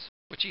chickens,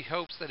 which he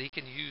hopes that he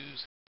can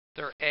use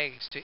their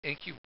eggs to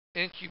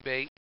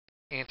incubate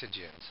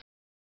antigens.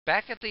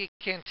 Back at the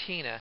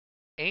cantina,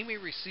 Amy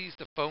receives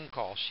the phone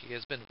call she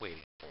has been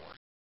waiting for.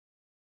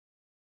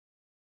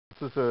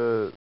 This is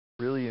a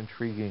really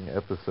intriguing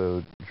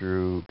episode,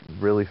 Drew.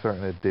 Really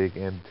starting to dig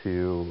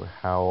into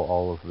how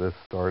all of this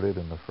started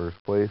in the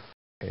first place.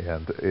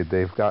 And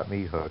they've got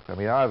me hooked. I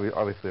mean, I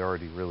obviously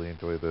already really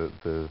enjoy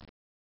the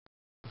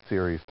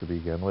series to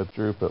begin with,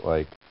 Drew, but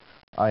like,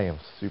 I am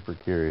super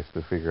curious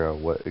to figure out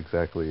what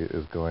exactly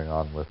is going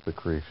on with the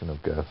creation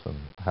of Gus and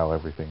how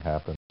everything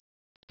happened.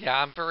 Yeah,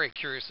 I'm very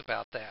curious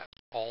about that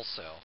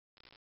also.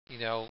 You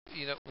know,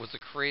 was the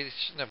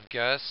creation of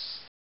Gus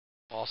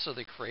also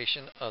the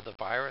creation of the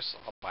virus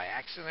by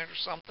accident or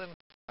something?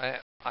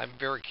 I'm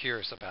very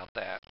curious about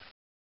that.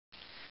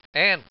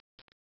 And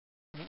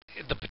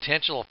the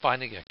potential of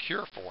finding a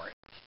cure for it.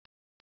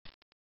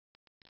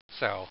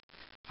 So,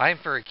 I'm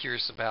very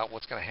curious about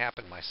what's going to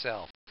happen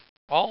myself.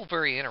 All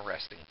very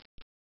interesting.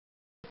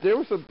 There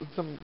were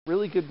some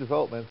really good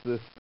developments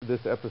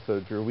this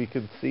episode, Drew. We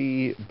could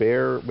see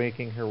Bear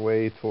making her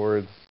way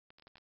towards,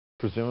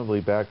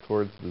 presumably back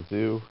towards the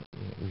zoo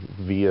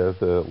via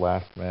the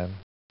Last Man.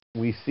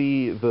 We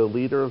see the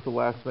leader of the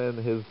Last Men,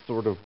 his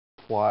sort of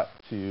plot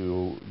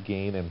to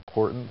gain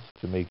importance,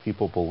 to make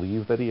people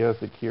believe that he has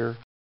a cure.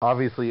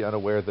 Obviously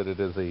unaware that it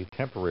is a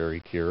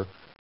temporary cure,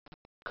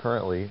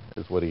 currently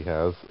is what he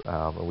has,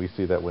 and we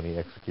see that when he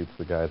executes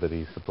the guy that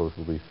he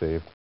supposedly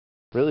saved.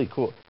 Really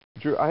cool.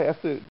 Drew, I have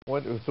to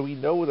wonder, so we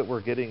know that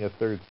we're getting a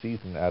third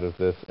season out of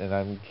this, and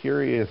I'm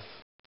curious,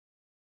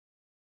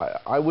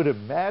 I would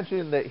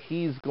imagine that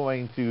he's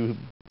going to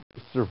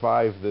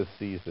survive this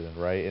season,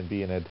 right, and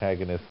be an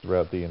antagonist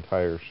throughout the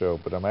entire show,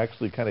 but I'm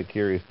actually kind of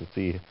curious to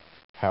see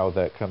how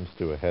that comes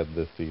to a head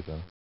this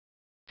season.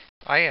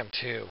 I am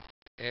too.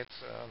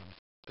 It's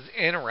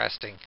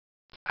interesting.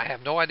 I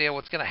have no idea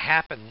what's going to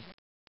happen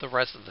the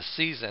rest of the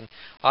season.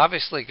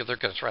 Obviously, they're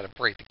going to try to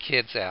break the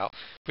kids out,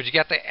 but you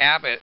got the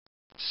Abbott,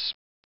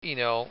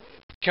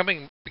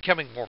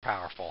 becoming more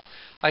powerful.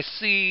 I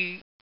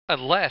see,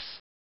 unless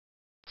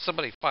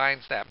somebody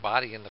finds that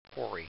body in the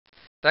quarry,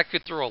 that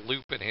could throw a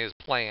loop in his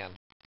plan.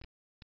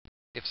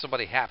 If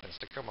somebody happens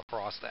to come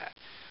across that,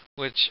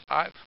 when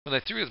they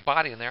threw his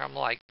body in there, I'm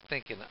like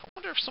thinking, I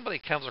wonder if somebody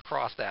comes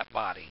across that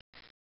body.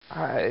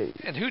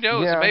 And who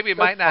knows? Yeah, maybe it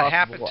might not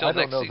happen till next season.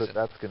 I don't know that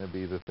that's going to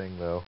be the thing,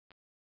 though.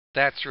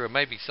 That's true. It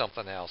may be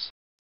something else.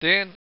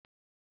 Then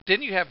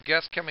you have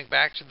Gus coming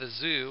back to the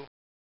zoo,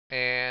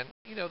 and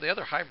the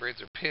other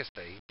hybrids are pissed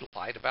that he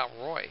lied about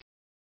Roy.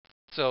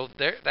 So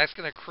that's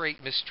going to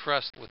create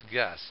mistrust with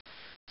Gus.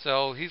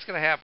 So he's going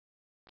to have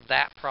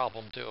that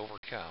problem to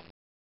overcome.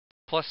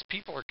 Plus,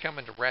 people are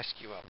coming to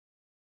rescue him.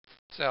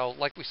 So,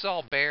 like we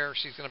saw Bear,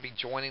 she's going to be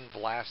joining the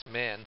Last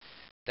Men.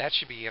 That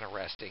should be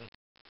interesting.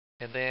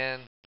 And then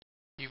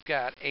you've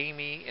got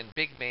Amy and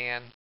Big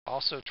Man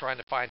also trying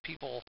to find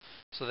people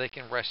so they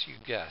can rescue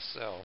Gus.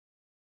 So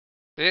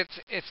it's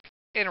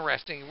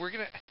interesting.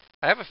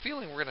 I have a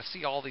feeling we're going to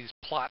see all these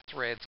plot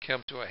threads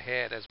come to a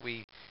head as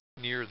we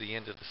near the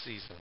end of the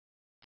season.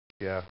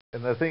 Yeah,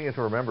 and the thing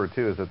to remember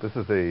too is that this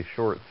is a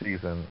short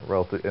season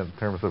relative in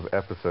terms of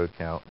episode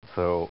count,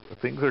 so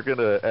things are going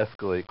to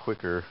escalate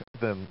quicker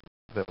than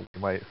we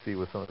might see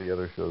with some of the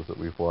other shows that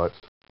we've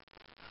watched.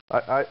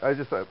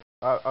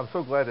 I'm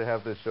so glad to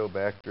have this show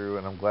back, Drew,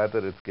 and I'm glad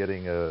that it's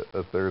getting a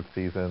third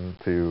season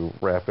to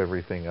wrap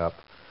everything up,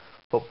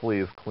 hopefully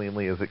as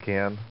cleanly as it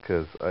can,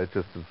 because I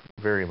just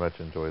very much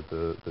enjoyed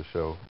the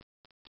show.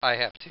 I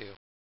have too.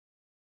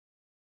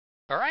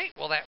 All right,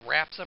 well, that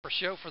wraps up our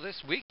show for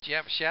this week. Do you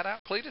have a shout-out,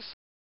 Cletus?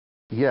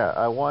 Yeah,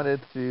 I wanted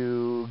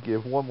to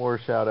give one more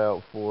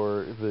shout-out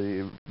for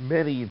the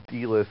many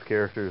D-list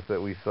characters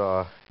that we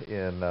saw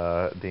in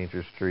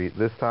Danger Street.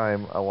 This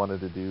time, I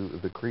wanted to do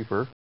the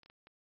Creeper,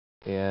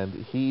 and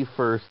he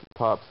first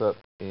pops up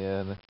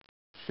in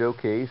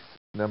Showcase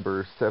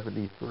number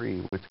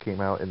 73, which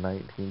came out in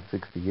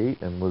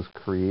 1968 and was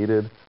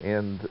created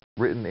and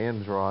written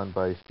and drawn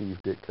by Steve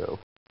Ditko.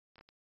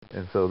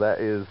 And so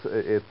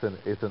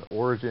it's an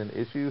origin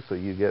issue, so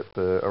you get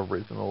the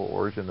original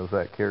origin of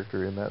that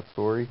character in that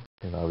story.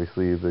 And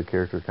obviously the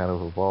character kind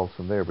of evolves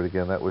from there. But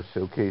again, that was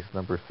Showcase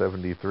number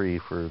 73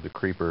 for the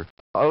Creeper.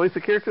 Oh, it's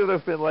a character that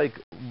I've been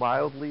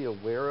mildly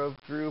aware of,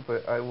 Drew,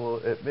 but I will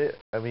admit,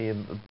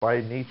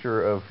 by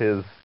nature of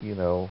his,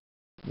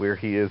 where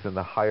he is in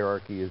the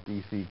hierarchy of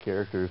DC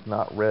characters,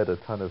 not read a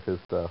ton of his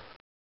stuff.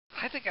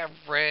 I think I've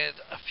read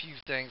a few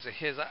things of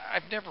his.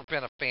 I've never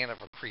been a fan of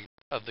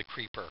the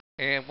Creeper.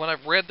 And when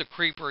I've read the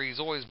Creeper, he's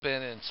always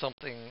been in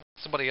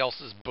somebody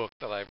else's book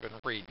that I've been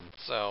reading.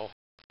 So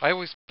I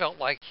always felt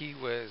like he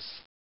was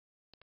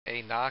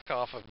a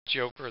knockoff of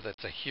Joker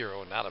that's a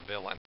hero, not a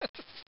villain.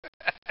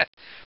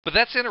 But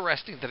that's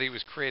interesting that he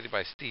was created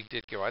by Steve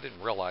Ditko. I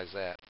didn't realize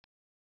that.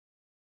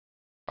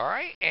 All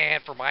right,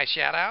 and for my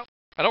shout-out,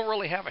 I don't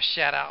really have a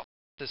shout-out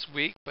this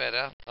week, but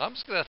I'm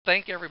just going to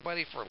thank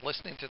everybody for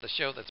listening to the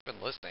show that's been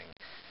listening,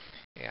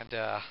 and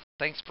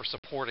thanks for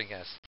supporting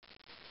us.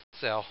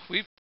 So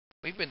we've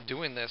been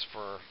doing this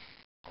for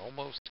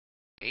almost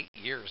 8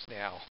 years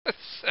now.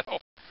 So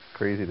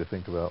crazy to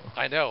think about.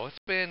 I know it's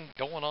been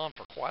going on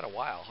for quite a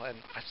while, and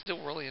I'm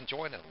still really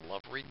enjoying it. I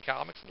love reading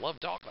comics and love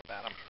talking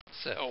about them.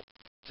 So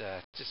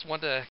just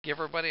wanted to give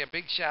everybody a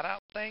big shout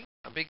out, a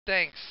big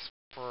thanks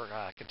for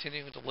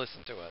continuing to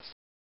listen to us.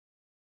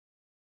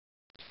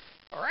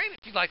 All right, if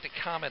you'd like to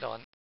comment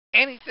on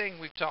anything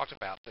we've talked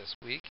about this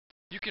week,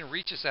 you can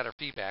reach us at our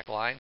feedback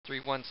line,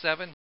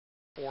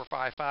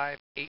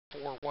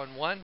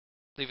 317-455-8411.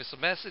 Leave us a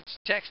message,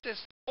 text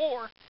us,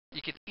 or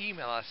you can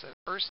email us at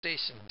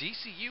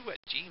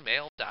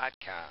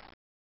earthstationdcu@gmail.com.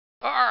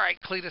 All right,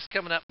 Cletus,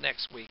 coming up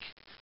next week,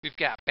 we've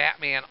got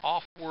Batman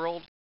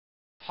Off-World,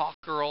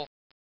 Hawkgirl,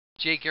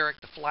 Jay Garrick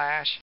the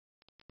Flash,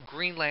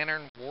 Green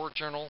Lantern War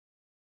Journal,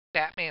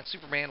 Batman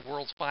Superman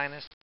World's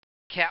Finest,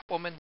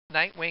 Catwoman,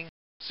 Nightwing,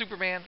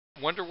 Superman,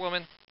 Wonder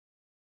Woman,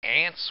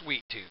 and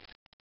Sweet Tooth.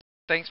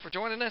 Thanks for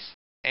joining us,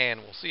 and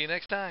we'll see you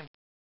next time.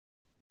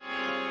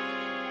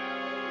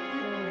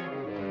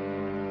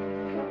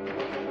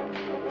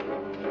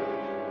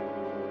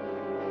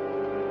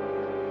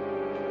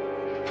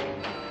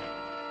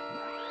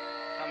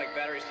 Atomic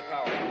batteries to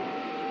power.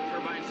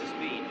 Turbines to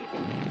speed.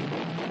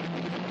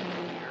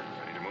 Here,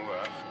 ready to move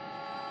out.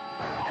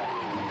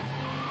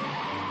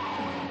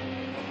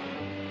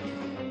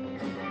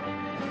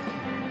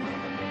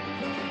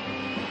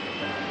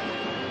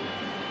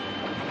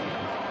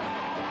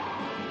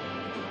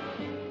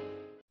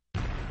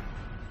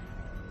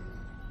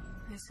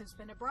 This has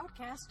been a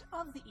broadcast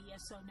of the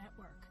ESO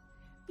Network.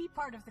 Be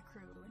part of the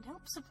crew and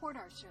help support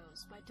our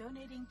shows by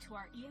donating to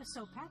our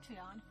ESO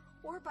Patreon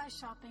or by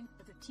shopping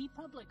at the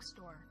TeePublic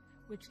store,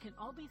 which can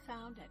all be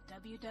found at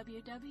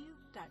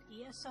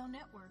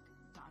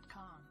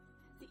www.esonetwork.com.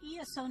 The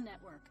ESO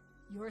Network,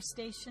 your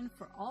station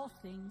for all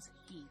things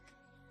geek.